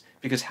movies.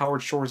 Because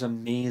Howard Shore is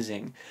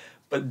amazing.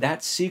 But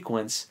that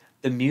sequence,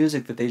 the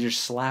music that they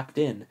just slapped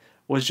in,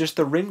 was just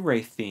the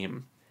Ringwraith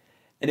theme.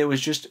 And it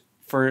was just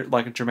for,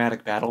 like,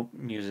 dramatic battle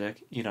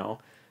music, you know.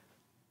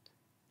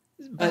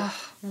 But,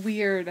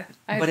 weird.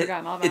 I'd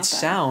forgotten all about that. It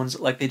sounds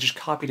like they just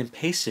copied and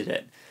pasted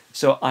it.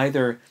 So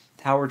either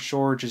Howard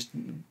Shore just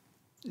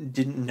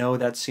didn't know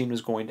that scene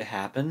was going to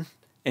happen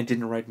and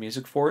didn't write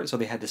music for it, so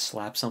they had to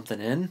slap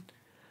something in.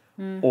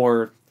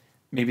 Or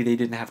maybe they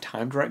didn't have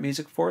time to write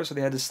music for it, so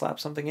they had to slap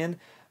something in.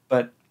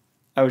 But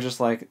I was just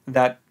like,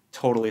 that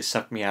totally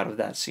sucked me out of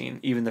that scene.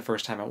 Even the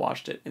first time I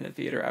watched it in the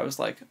theater, I was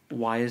like,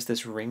 why is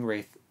this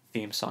Ringwraith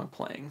theme song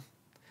playing?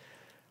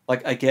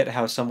 Like, I get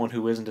how someone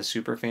who isn't a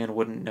super fan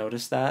wouldn't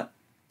notice that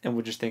and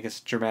would just think it's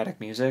dramatic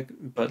music,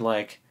 but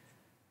like...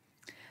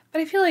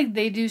 But I feel like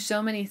they do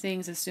so many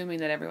things assuming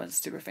that everyone's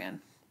a super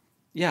fan.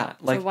 Yeah,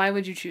 like... So why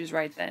would you choose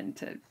right then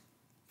to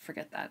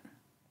forget that?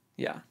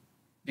 Yeah.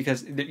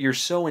 Because you're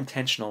so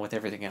intentional with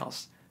everything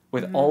else.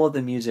 With all of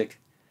the music,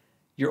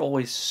 you're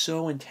always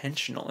so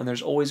intentional, and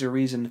there's always a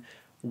reason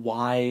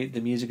why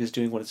the music is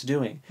doing what it's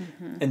doing.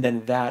 And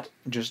then that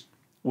just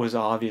was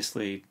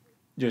obviously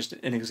just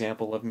an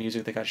example of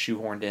music that got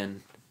shoehorned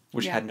in,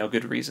 which had no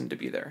good reason to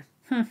be there.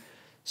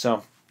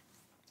 So,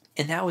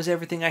 and that was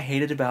everything I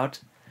hated about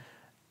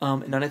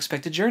An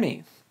Unexpected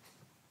Journey.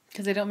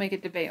 Because they don't make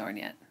it to Bayorn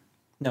yet.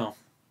 No.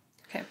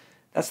 Okay.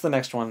 That's the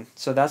next one.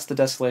 So that's the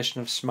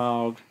Desolation of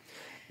Smaug.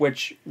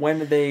 which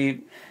when they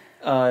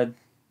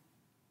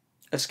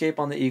escape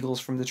on the eagles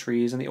from the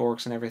trees and the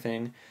orcs and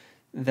everything,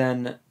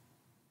 then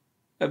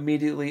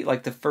immediately,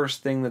 like, the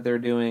first thing that they're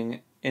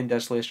doing in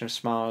Desolation of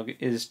Smaug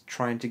is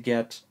trying to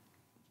get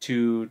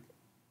to...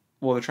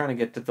 Well, they're trying to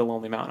get to the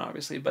Lonely Mountain,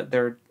 obviously, but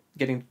they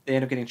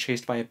end up getting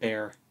chased by a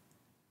bear.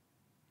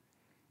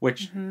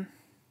 Which,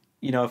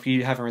 you know, if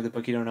you haven't read the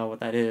book, you don't know what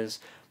that is.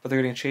 But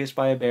they're getting chased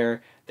by a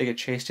bear. They get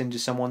chased into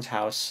someone's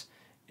house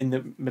in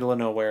the middle of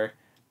nowhere.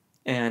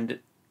 And,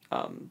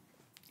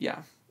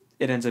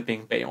 it ends up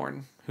being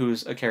Beorn,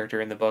 who's a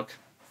character in the book.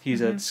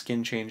 He's a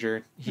skin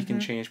changer. He can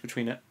change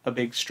between a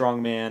big,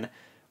 strong man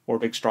or a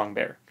big, strong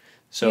bear.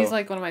 So he's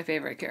like one of my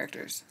favorite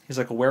characters. He's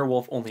like a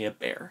werewolf, only a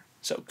bear.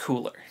 So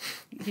cooler.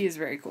 He is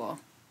very cool.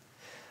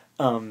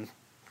 And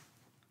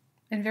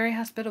very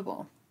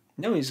hospitable.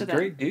 No, he's a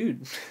great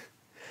dude.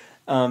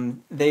 I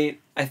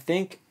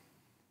think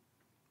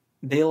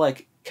they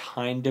like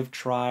kind of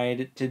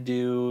tried to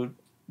do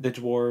the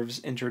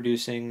dwarves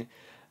introducing,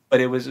 but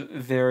it was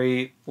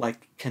very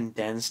like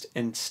condensed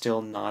and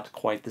still not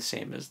quite the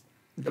same as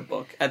the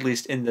book, at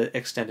least in the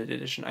extended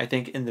edition. I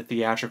think in the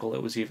theatrical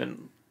it was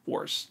even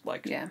worse.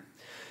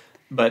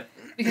 But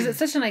because it's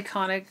such an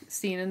iconic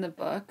scene in the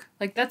book.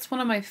 Like, that's one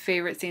of my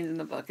favorite scenes in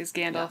the book, is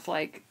Gandalf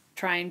like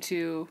trying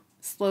to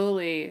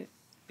slowly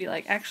be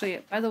like, actually,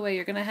 by the way,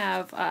 you're gonna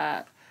have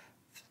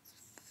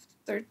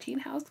 14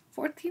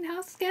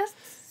 house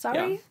guests.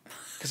 Sorry.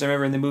 Because I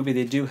remember in the movie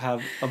they do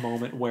have a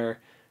moment where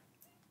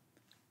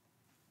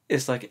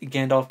it's like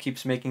Gandalf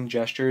keeps making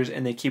gestures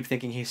and they keep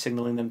thinking he's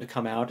signaling them to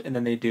come out, and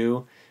then they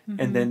do,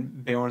 and then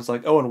Beorn's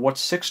like, "Oh, and what's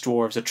 6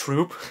 dwarves? A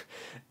troop?"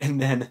 and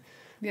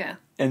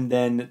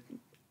then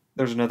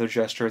there's another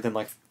gesture, then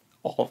like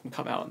all of them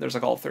come out, and there's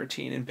like all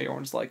 13, and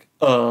Beorn's like,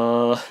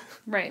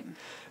 Right.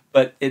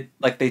 But it,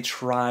 like, they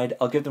tried.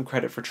 I'll give them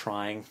credit for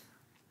trying,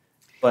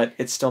 but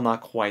it's still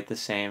not quite the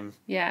same.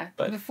 Yeah.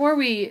 But before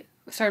we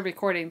started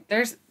recording,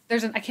 there's I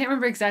can't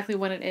remember exactly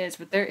when it is,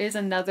 but there is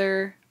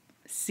another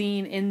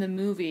scene in the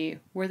movie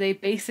where they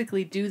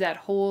basically do that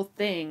whole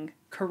thing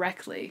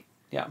correctly.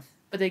 Yeah.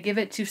 But they give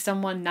it to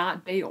someone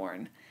not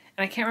Beorn.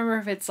 And I can't remember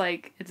if it's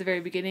like at the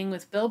very beginning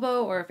with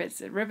Bilbo or if it's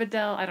at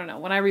Rivendell. I don't know.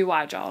 When I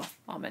rewatch,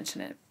 I'll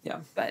mention it. Yeah.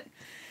 But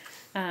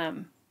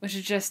which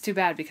is just too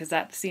bad, because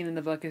that scene in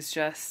the book is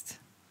just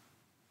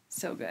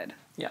so good.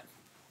 Yeah.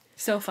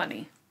 So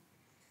funny.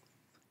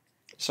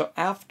 So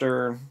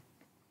after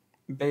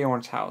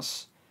Beorn's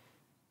house,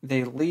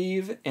 they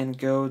leave and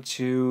go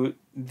to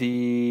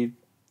the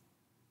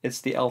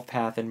elf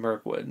path in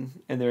Mirkwood,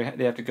 and they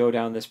have to go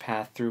down this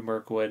path through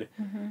Mirkwood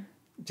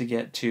to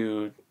get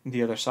to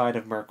the other side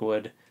of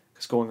Mirkwood,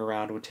 because going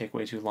around would take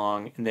way too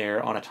long, and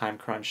they're on a time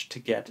crunch to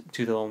get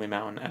to the Lonely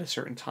Mountain at a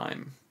certain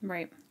time.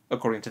 Right.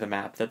 According to the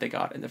map that they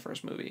got in the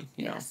first movie,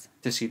 you know,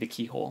 to see the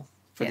keyhole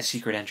for the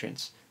secret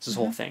entrance. It's this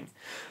whole thing,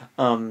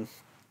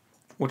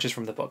 which is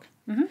from the book.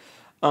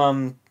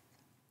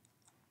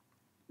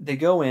 They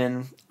go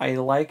in. I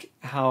like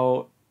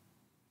how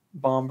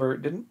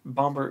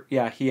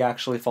he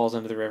actually falls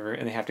into the river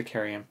and they have to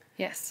carry him.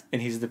 Yes. And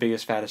he's the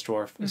biggest, fattest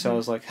dwarf. So I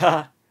was like,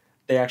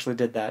 they actually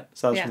did that.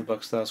 So that was from the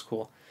book, so that was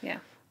cool. Yeah.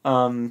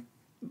 And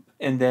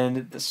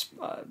then the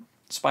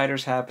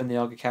spiders happen. They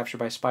all get captured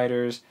by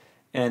spiders.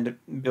 And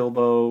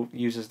Bilbo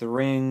uses the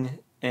ring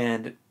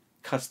and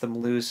cuts them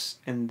loose.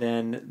 And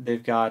then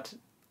they've got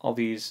all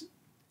these...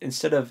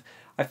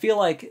 I feel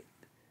like...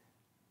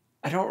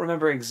 I don't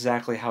remember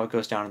exactly how it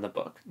goes down in the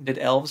book. Did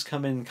elves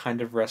come in and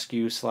kind of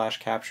rescue /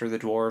 capture the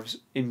dwarves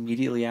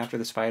immediately after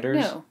the spiders?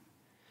 No.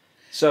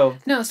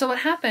 So what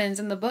happens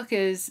in the book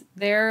is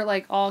they're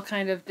like all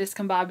kind of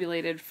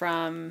discombobulated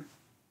from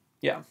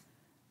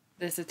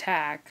this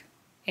attack,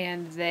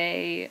 and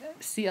they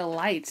see a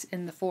light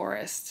in the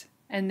forest,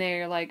 and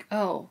they're like,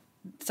 oh,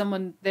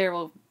 someone there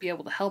will be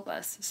able to help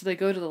us. So they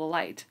go to the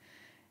light,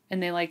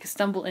 and they like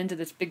stumble into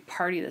this big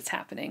party that's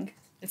happening.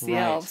 It's the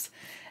elves.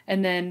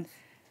 And then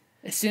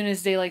as soon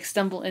as they like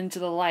stumble into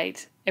the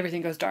light,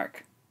 everything goes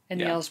dark,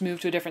 and the elves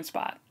move to a different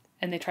spot,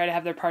 and they try to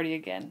have their party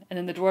again. And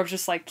then the dwarves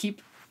just like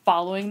keep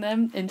following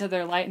them into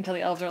their light until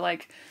the elves are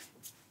like,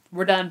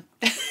 we're done.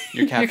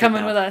 You're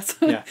coming with us.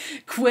 Yeah.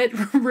 Quit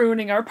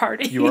ruining our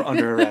party. You are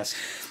under arrest.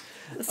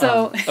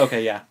 So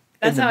okay, yeah.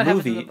 That's how it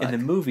happens in the book. In the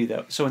movie,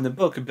 though, so in the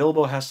book,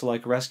 Bilbo has to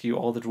like rescue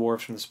all the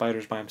dwarves from the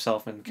spiders by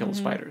himself and kill the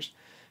spiders,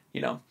 you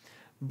know.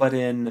 But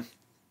in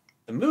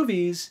the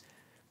movies,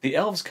 the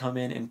elves come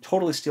in and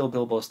totally steal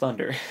Bilbo's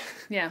thunder.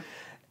 Yeah.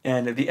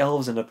 And the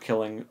elves end up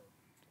killing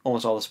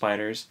almost all the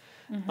spiders,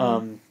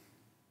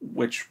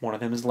 which one of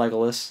them is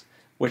Legolas,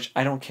 which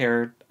I don't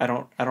care. I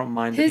don't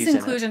mind that he's in it.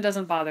 His inclusion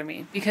doesn't bother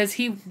me, because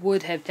he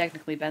would have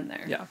technically been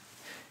there. Yeah.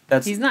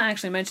 He's not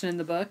actually mentioned in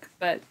the book,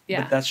 but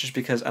yeah. But that's just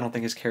because I don't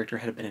think his character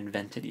had been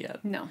invented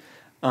yet. No.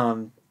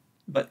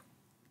 But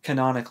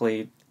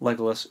canonically,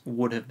 Legolas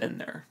would have been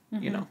there,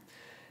 you know.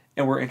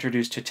 And we're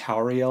introduced to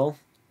Tauriel,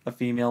 a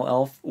female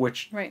elf,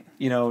 which,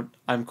 you know,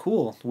 I'm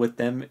cool with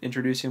them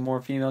introducing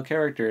more female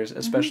characters,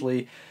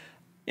 especially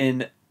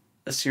in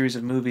a series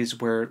of movies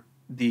where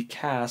the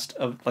cast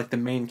of, like, the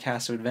main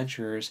cast of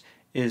adventurers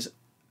is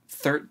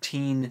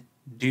 13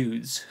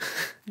 dudes.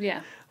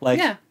 Yeah. Like,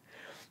 yeah.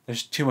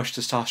 there's too much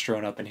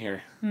testosterone up in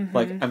here. Mm-hmm.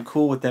 Like, I'm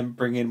cool with them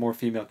bringing in more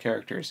female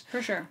characters.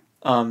 For sure.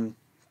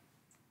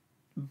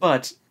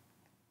 But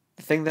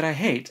the thing that I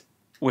hate,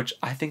 which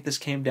I think this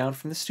came down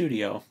from the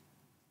studio,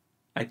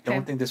 I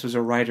don't think this was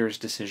a writer's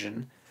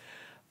decision.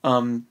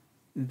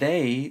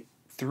 They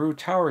threw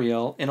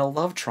Tauriel in a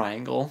love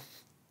triangle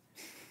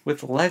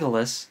with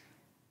Legolas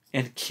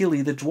and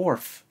Kili the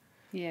dwarf.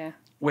 Yeah.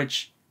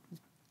 Which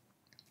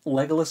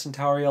Legolas and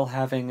Tauriel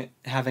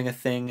having a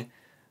thing,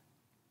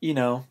 you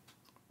know,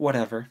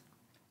 whatever.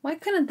 Why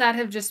couldn't that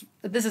have just...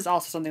 This is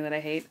also something that I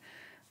hate,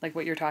 like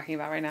what you're talking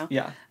about right now.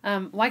 Yeah.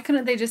 Why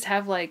couldn't they just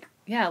have, like...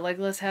 Yeah,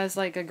 Legolas has,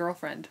 like, a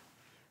girlfriend.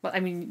 Well, I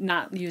mean,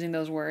 not using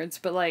those words,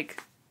 but,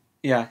 like...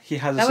 Yeah, he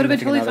has a that would have been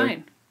totally other.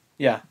 fine.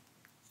 Yeah.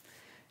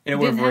 And it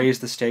would have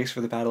raised the stakes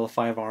for the Battle of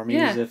Five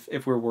Armies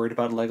if we're worried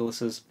about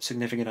Legolas's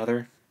significant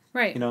other.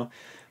 Right. You know?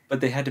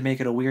 But they had to make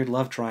it a weird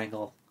love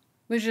triangle.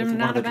 Which with I'm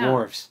not one of the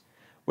about. dwarves.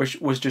 Which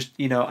was just,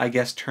 you know, I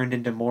guess turned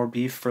into more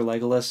beef for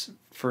Legolas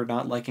for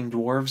not liking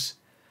dwarves.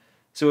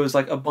 So it was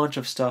like a bunch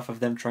of stuff of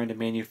them trying to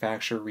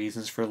manufacture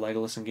reasons for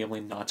Legolas and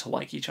Gimli not to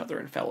like each other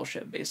in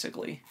Fellowship,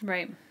 basically.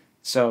 Right.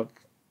 So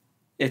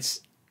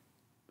it's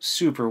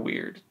super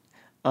weird.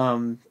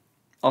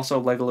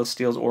 Also, Legolas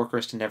steals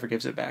Orcrist and never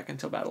gives it back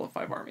until Battle of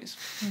Five Armies.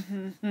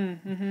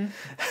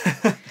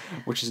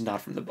 Which is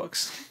not from the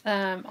books.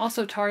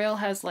 Also, Tauriel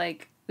has,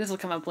 like... This will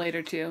come up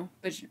later, too,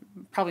 but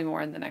probably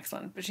more in the next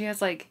one. But she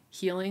has, like,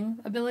 healing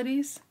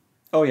abilities.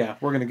 Oh, yeah.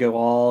 We're going to go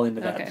all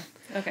into that.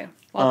 Okay.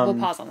 Well, we'll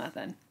pause on that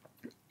then.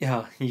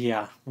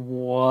 Yeah.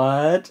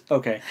 What?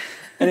 Okay.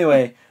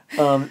 Anyway,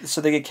 so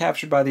they get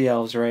captured by the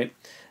elves, right?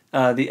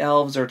 The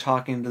elves are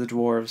talking to the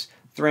dwarves.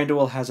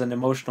 Thranduil has an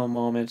emotional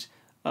moment.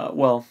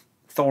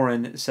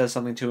 Thorin says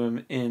something to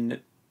him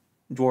in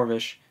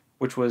Dwarvish,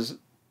 which was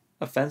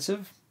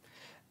offensive.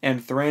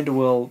 And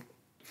Thranduil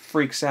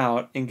freaks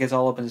out and gets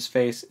all up in his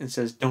face and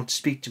says, "Don't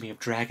speak to me of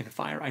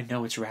dragonfire. I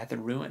know it's wrath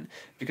and ruin."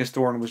 Because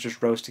Thorin was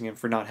just roasting him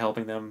for not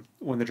helping them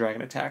when the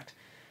dragon attacked.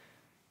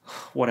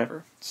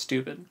 Whatever.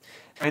 Stupid.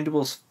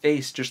 Thranduil's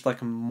face just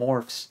like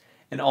morphs,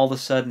 and all of a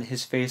sudden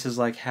his face is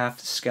like half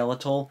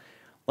skeletal,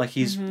 like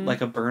he's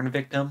like a burn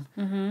victim.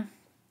 Mm-hmm.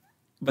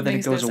 But then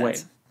it goes away.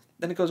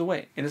 Then it goes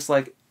away. And it's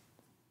like,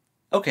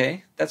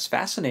 okay, that's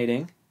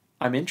fascinating.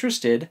 I'm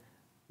interested.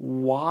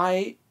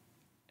 Why...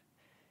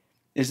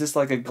 Is this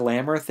like a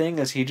glamour thing?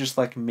 Is he just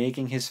like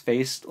making his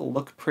face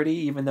look pretty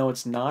even though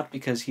it's not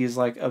because he's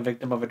like a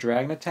victim of a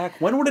dragon attack?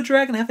 When would a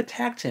dragon have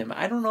attacked him?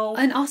 I don't know.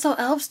 And also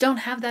elves don't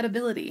have that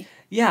ability.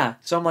 Yeah.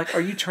 So I'm like,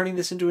 are you turning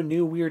this into a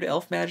new weird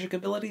elf magic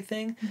ability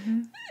thing?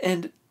 Mm-hmm.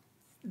 And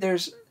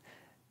there's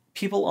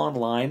people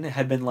online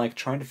had been like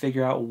trying to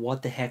figure out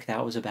what the heck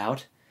that was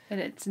about. And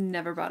it's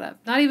never brought up.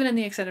 Not even in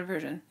the extended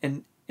version.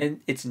 And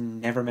it's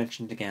never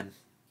mentioned again.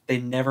 They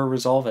never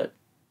resolve it.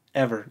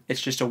 Ever.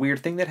 It's just a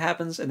weird thing that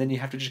happens, and then you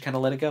have to just kind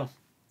of let it go.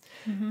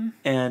 Mm-hmm.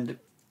 And,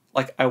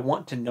 like, I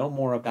want to know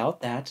more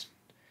about that.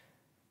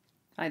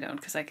 I don't,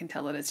 because I can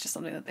tell that it's just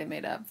something that they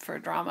made up for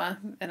drama,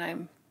 and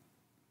I'm...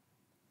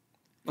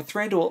 But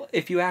Thranduil,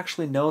 if you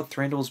actually know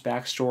Thranduil's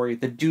backstory,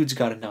 the dude's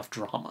got enough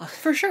drama.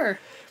 For sure.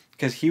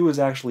 Because he was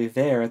actually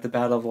there at the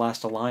Battle of the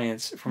Last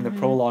Alliance from the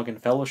prologue in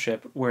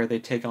Fellowship, where they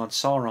take on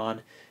Sauron,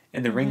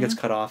 and the ring gets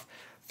cut off.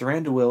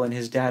 Thranduil and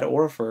his dad,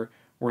 Orfer,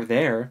 were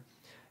there.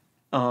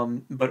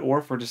 But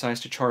Orfer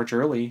decides to charge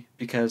early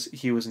because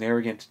he was an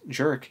arrogant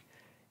jerk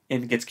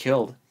and gets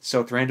killed.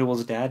 So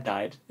Thranduil's dad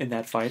died in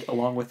that fight,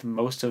 along with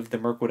most of the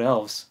Mirkwood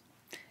elves.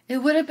 It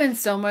would have been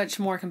so much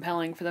more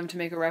compelling for them to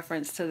make a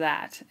reference to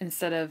that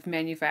instead of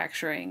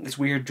manufacturing... This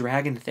weird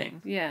dragon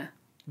thing. Yeah.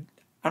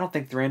 I don't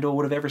think Thranduil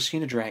would have ever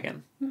seen a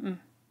dragon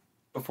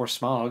before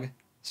Smaug.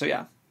 So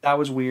yeah, that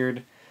was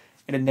weird,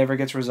 and it never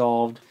gets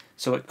resolved.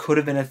 So it could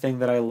have been a thing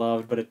that I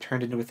loved, but it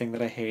turned into a thing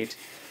that I hate.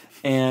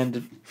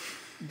 And...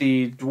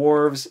 the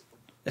dwarves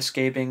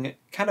escaping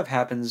kind of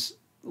happens,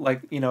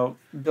 like, you know,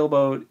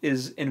 Bilbo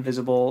is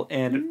invisible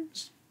and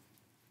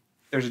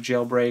there's a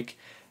jailbreak.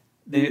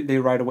 They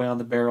ride away on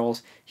the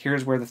barrels.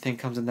 Here's where the thing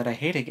comes in that I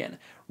hate again.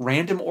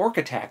 Random orc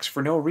attacks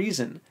for no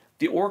reason.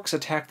 The orcs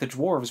attack the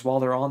dwarves while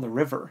they're on the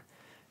river.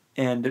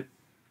 And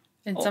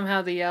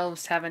somehow the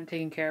elves haven't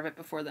taken care of it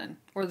before then.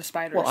 Or the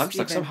spiders. Well, I'm just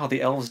like, somehow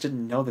the elves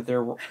didn't know that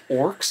there were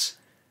orcs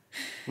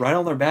right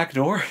on their back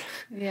door.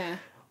 Yeah.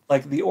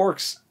 Like, the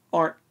orcs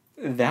aren't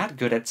that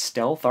good at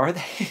stealth, are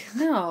they?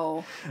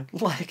 No.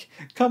 Like,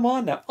 come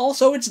on now.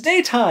 Also, it's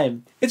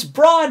daytime. It's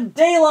broad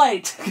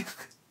daylight.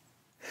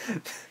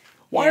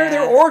 Why are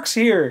there orcs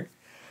here?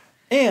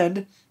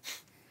 And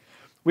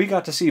we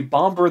got to see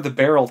Bomber the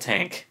Barrel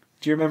Tank.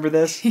 Do you remember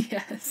this?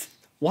 Yes.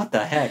 What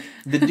the heck?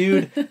 The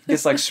dude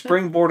gets like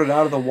springboarded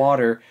out of the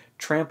water,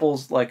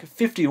 tramples like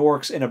 50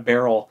 orcs in a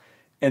barrel,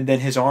 and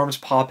then his arms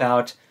pop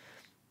out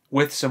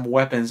with some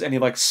weapons, and he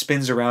like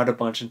spins around a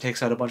bunch and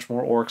takes out a bunch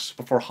more orcs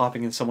before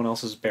hopping in someone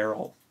else's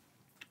barrel.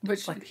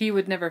 Which like, he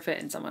would never fit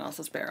in someone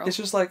else's barrel. It's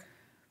just like...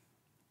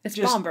 It's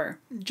Bomber.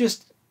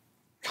 Just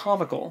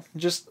comical.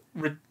 Just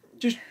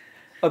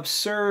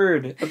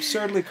absurdly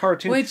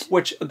cartoony,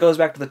 which goes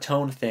back to the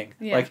tone thing.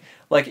 Yeah.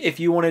 Like if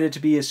you wanted it to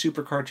be a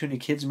super cartoony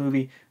kids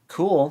movie,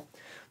 cool,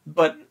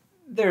 but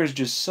there's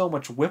just so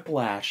much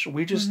whiplash.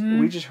 We just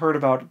heard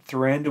about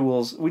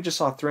Thranduil's. We just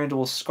saw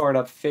Thranduil's scarred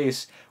up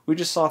face. We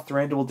just saw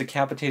Thranduil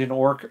decapitate an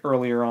orc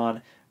earlier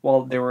on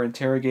while they were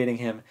interrogating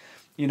him.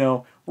 You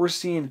know, we're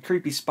seeing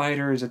creepy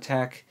spiders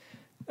attack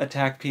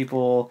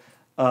people.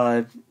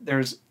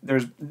 There's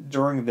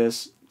during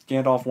this,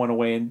 Gandalf went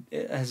away and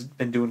has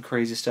been doing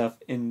crazy stuff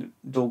in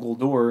Dol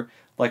Guldur,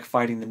 like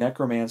fighting the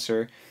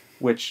Necromancer,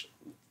 which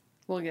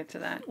we'll get to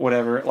that.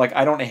 Whatever. Like,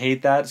 I don't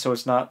hate that, so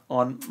it's not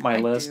on my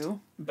list. Do.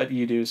 But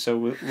you do, so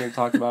we'll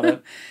talk about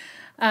it.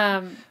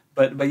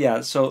 But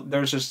yeah, so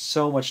there's just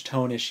so much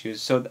tone issues.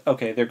 So,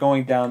 okay, they're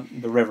going down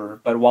the river,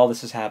 but while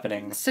this is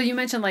happening... So you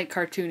mentioned, like,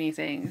 cartoony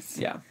things.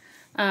 Yeah.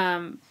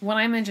 When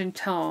I mentioned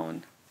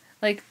tone,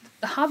 like,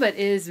 The Hobbit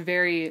is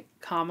very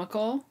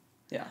comical.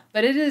 Yeah.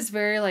 But it is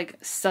very, like,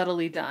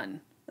 subtly done.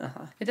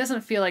 Uh-huh. It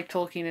doesn't feel like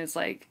Tolkien is,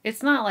 like...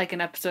 It's not like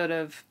an episode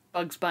of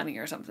Bugs Bunny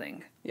or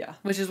something. Yeah.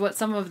 Which is what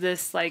some of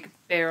this, like,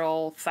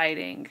 barrel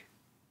fighting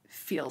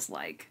feels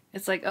like.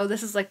 It's like, oh,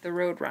 this is like the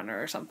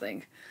Roadrunner or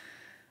something.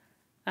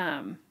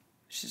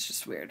 Which is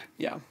just weird.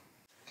 Yeah.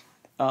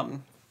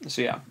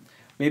 So yeah.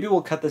 Maybe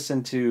we'll cut this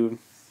into...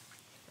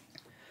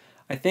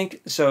 I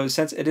think, so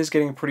since it is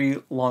getting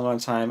pretty long on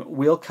time,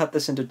 we'll cut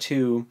this into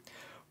two,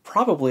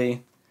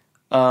 probably,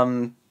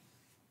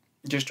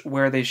 just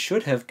where they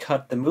should have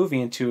cut the movie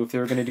into if they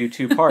were going to do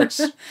two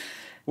parts,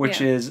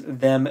 which is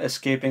them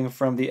escaping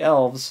from the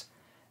elves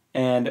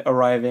and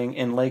arriving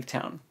in Lake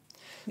Town.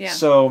 Yeah.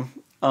 So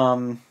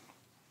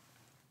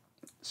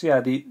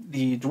yeah,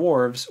 the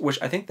dwarves, which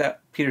I think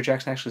that Peter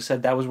Jackson actually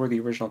said that was where the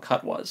original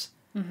cut was.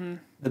 Mm-hmm.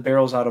 The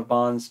Barrels Out of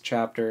Bonds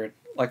chapter,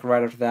 like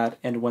right after that,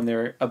 and when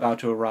they're about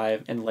to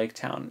arrive in Lake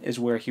Town is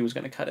where he was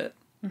going to cut it.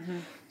 Mm-hmm.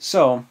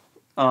 So...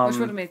 which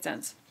would have made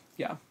sense.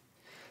 Yeah.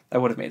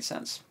 That would have made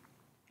sense.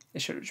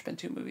 It should have just been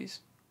two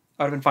movies.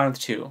 I would have been fine with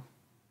two.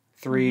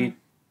 3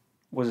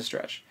 was a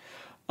stretch.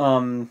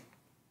 In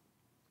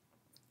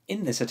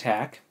this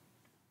attack...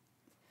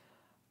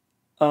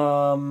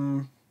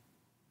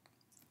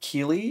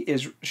 Keeley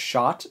is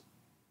shot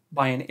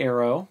by an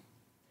arrow,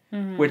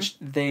 which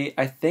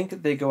I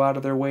think they go out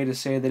of their way to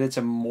say that it's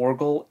a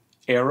Morgul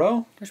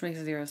arrow. Which makes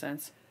zero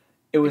sense.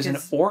 It was an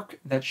orc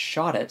that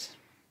shot it.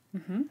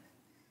 Mm-hmm.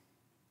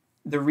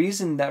 The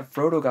reason that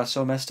Frodo got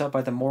so messed up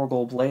by the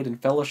Morgul blade in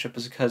Fellowship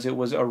is because it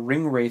was a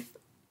ringwraith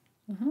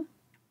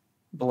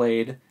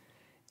blade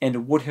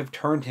and would have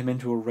turned him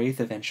into a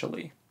wraith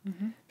eventually.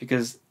 Mm-hmm.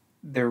 Because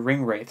they're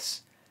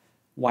ringwraiths.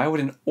 Why would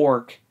an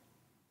orc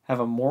have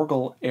a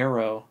Morgul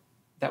arrow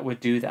that would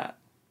do that?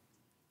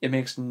 It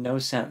makes no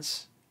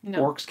sense.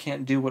 No. Orcs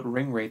can't do what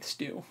ringwraiths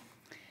do.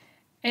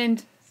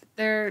 And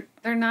they're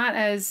not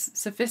as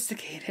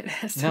sophisticated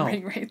as the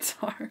ringwraiths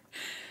are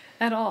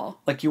at all.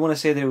 Like, you want to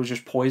say that it was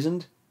just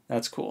poisoned?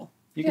 That's cool.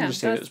 You can just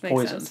say that it was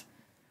poisoned. Sense.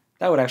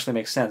 That would actually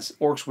make sense.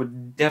 Orcs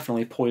would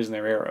definitely poison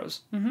their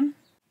arrows. Mm-hmm.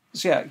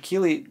 So yeah,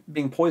 Keeley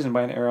being poisoned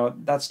by an arrow,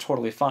 that's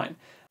totally fine.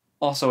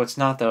 Also, it's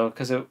not, though,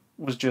 because it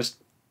was just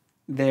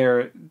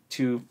there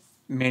to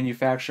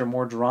manufacture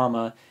more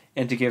drama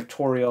and to give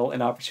Toriel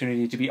an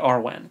opportunity to be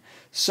Arwen.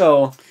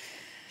 So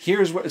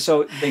here's what...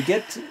 So they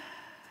get...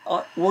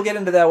 we'll get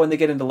into that when they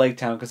get into Lake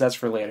Town, because that's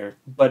for later.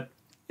 But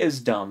it's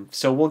dumb.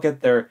 So we'll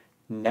get there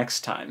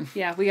next time.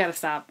 Yeah, we gotta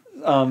stop.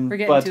 We're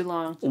getting too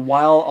long.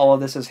 While all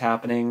of this is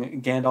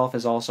happening, Gandalf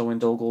is also in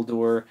Dol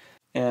Guldur,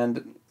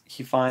 and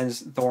he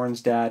finds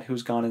Thorin's dad,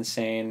 who's gone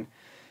insane,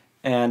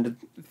 and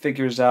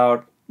figures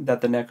out that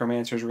the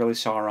Necromancer is really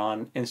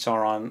Sauron, and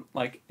Sauron,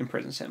 like,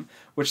 imprisons him.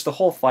 Which the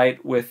whole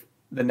fight with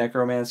the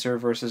Necromancer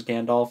versus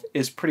Gandalf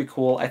is pretty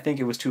cool. I think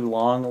it was too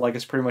long. Like,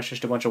 it's pretty much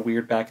just a bunch of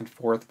weird back and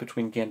forth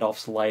between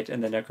Gandalf's light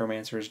and the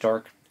Necromancer's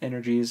dark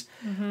energies.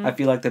 Mm-hmm. I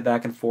feel like the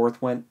back and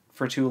forth went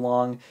for too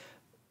long,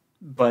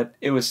 but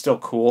it was still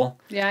cool.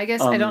 Yeah, I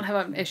guess I don't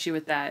have an issue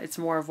with that. It's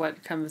more of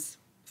what comes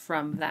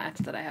from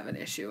that I have an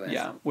issue with.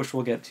 Yeah, which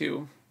we'll get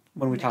to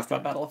when we talk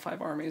about Battle of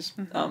Five Armies.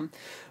 Mm-hmm.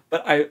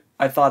 But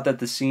I thought that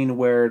the scene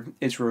where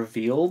it's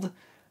revealed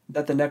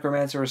that the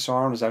Necromancer is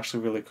Sauron was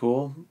actually really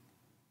cool,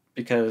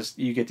 because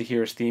you get to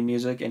hear his theme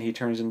music and he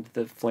turns into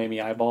the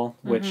Flamey Eyeball,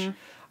 which,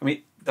 I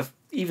mean,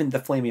 even the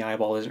Flamey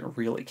Eyeball isn't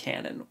really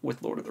canon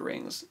with Lord of the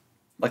Rings,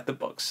 like the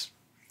books.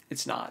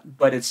 It's not,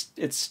 but it's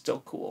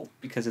still cool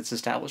because it's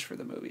established for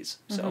the movies.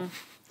 So,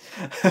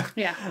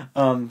 yeah.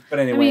 But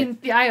anyway, I mean,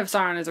 the Eye of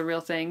Sauron is a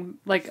real thing,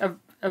 like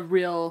a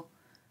real,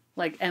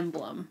 like,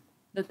 emblem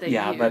that they use.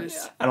 Yeah,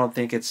 but I don't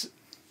think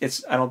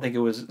I don't think it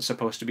was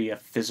supposed to be a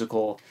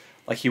physical.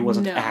 Like, he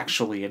wasn't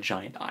actually a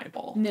giant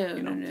eyeball.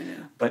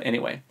 No. But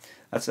anyway,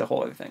 that's a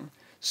whole other thing.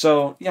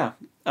 So, yeah,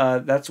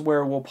 that's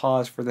where we'll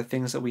pause for the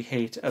things that we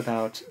hate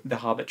about the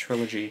Hobbit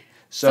trilogy.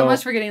 So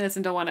much for getting this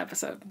into one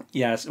episode.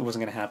 Yes, it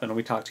wasn't going to happen.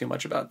 We talked too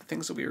much about the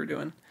things that we were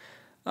doing.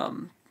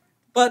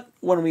 But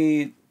when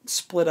we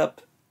split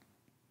up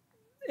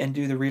and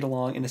do the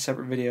read-along in a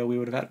separate video, we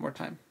would have had more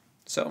time.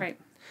 So, right.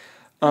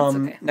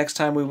 Okay. Next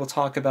time we will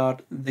talk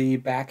about the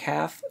back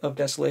half of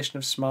Desolation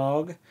of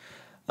Smog,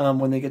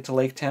 when they get to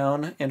Lake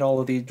Town, and all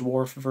of the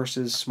dwarf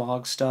versus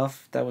smog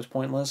stuff that was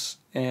pointless,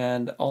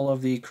 and all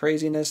of the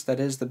craziness that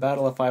is the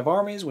Battle of Five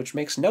Armies, which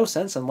makes no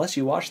sense unless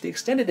you watch the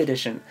extended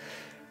edition,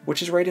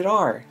 which is rated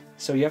R.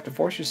 So you have to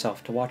force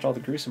yourself to watch all the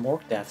gruesome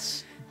orc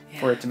deaths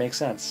for it to make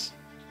sense.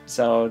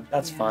 So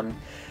that's fun.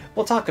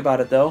 We'll talk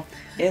about it, though,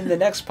 in the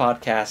next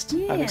podcast.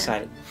 I'm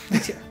excited. Me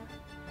too.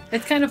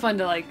 It's kind of fun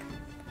to, like,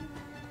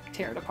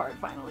 tear it apart,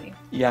 finally.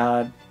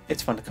 Yeah,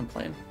 it's fun to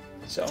complain.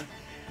 So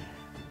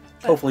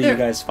hopefully you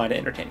guys find it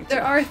entertaining, too.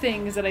 There are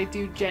things that I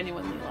do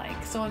genuinely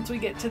like. So once we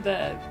get to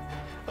the...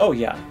 Oh,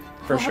 yeah.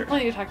 For we'll sure. have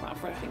plenty to talk about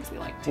for things we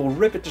like, too. We'll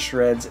rip it to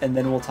shreds, and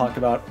then we'll talk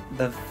about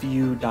the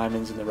few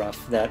diamonds in the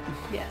rough that,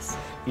 Yes.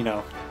 you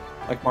know,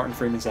 like Martin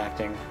Freeman's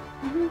acting,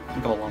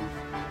 Golem.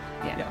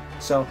 Yeah.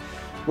 So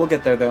we'll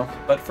get there, though.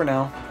 But for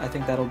now, I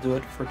think that'll do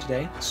it for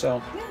today.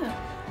 So,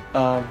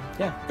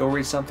 go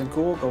read something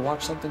cool, go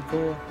watch something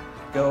cool,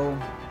 go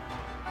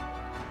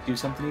do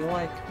something you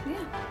like.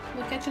 Yeah.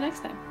 We'll catch you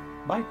next time.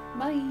 Bye.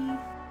 Bye.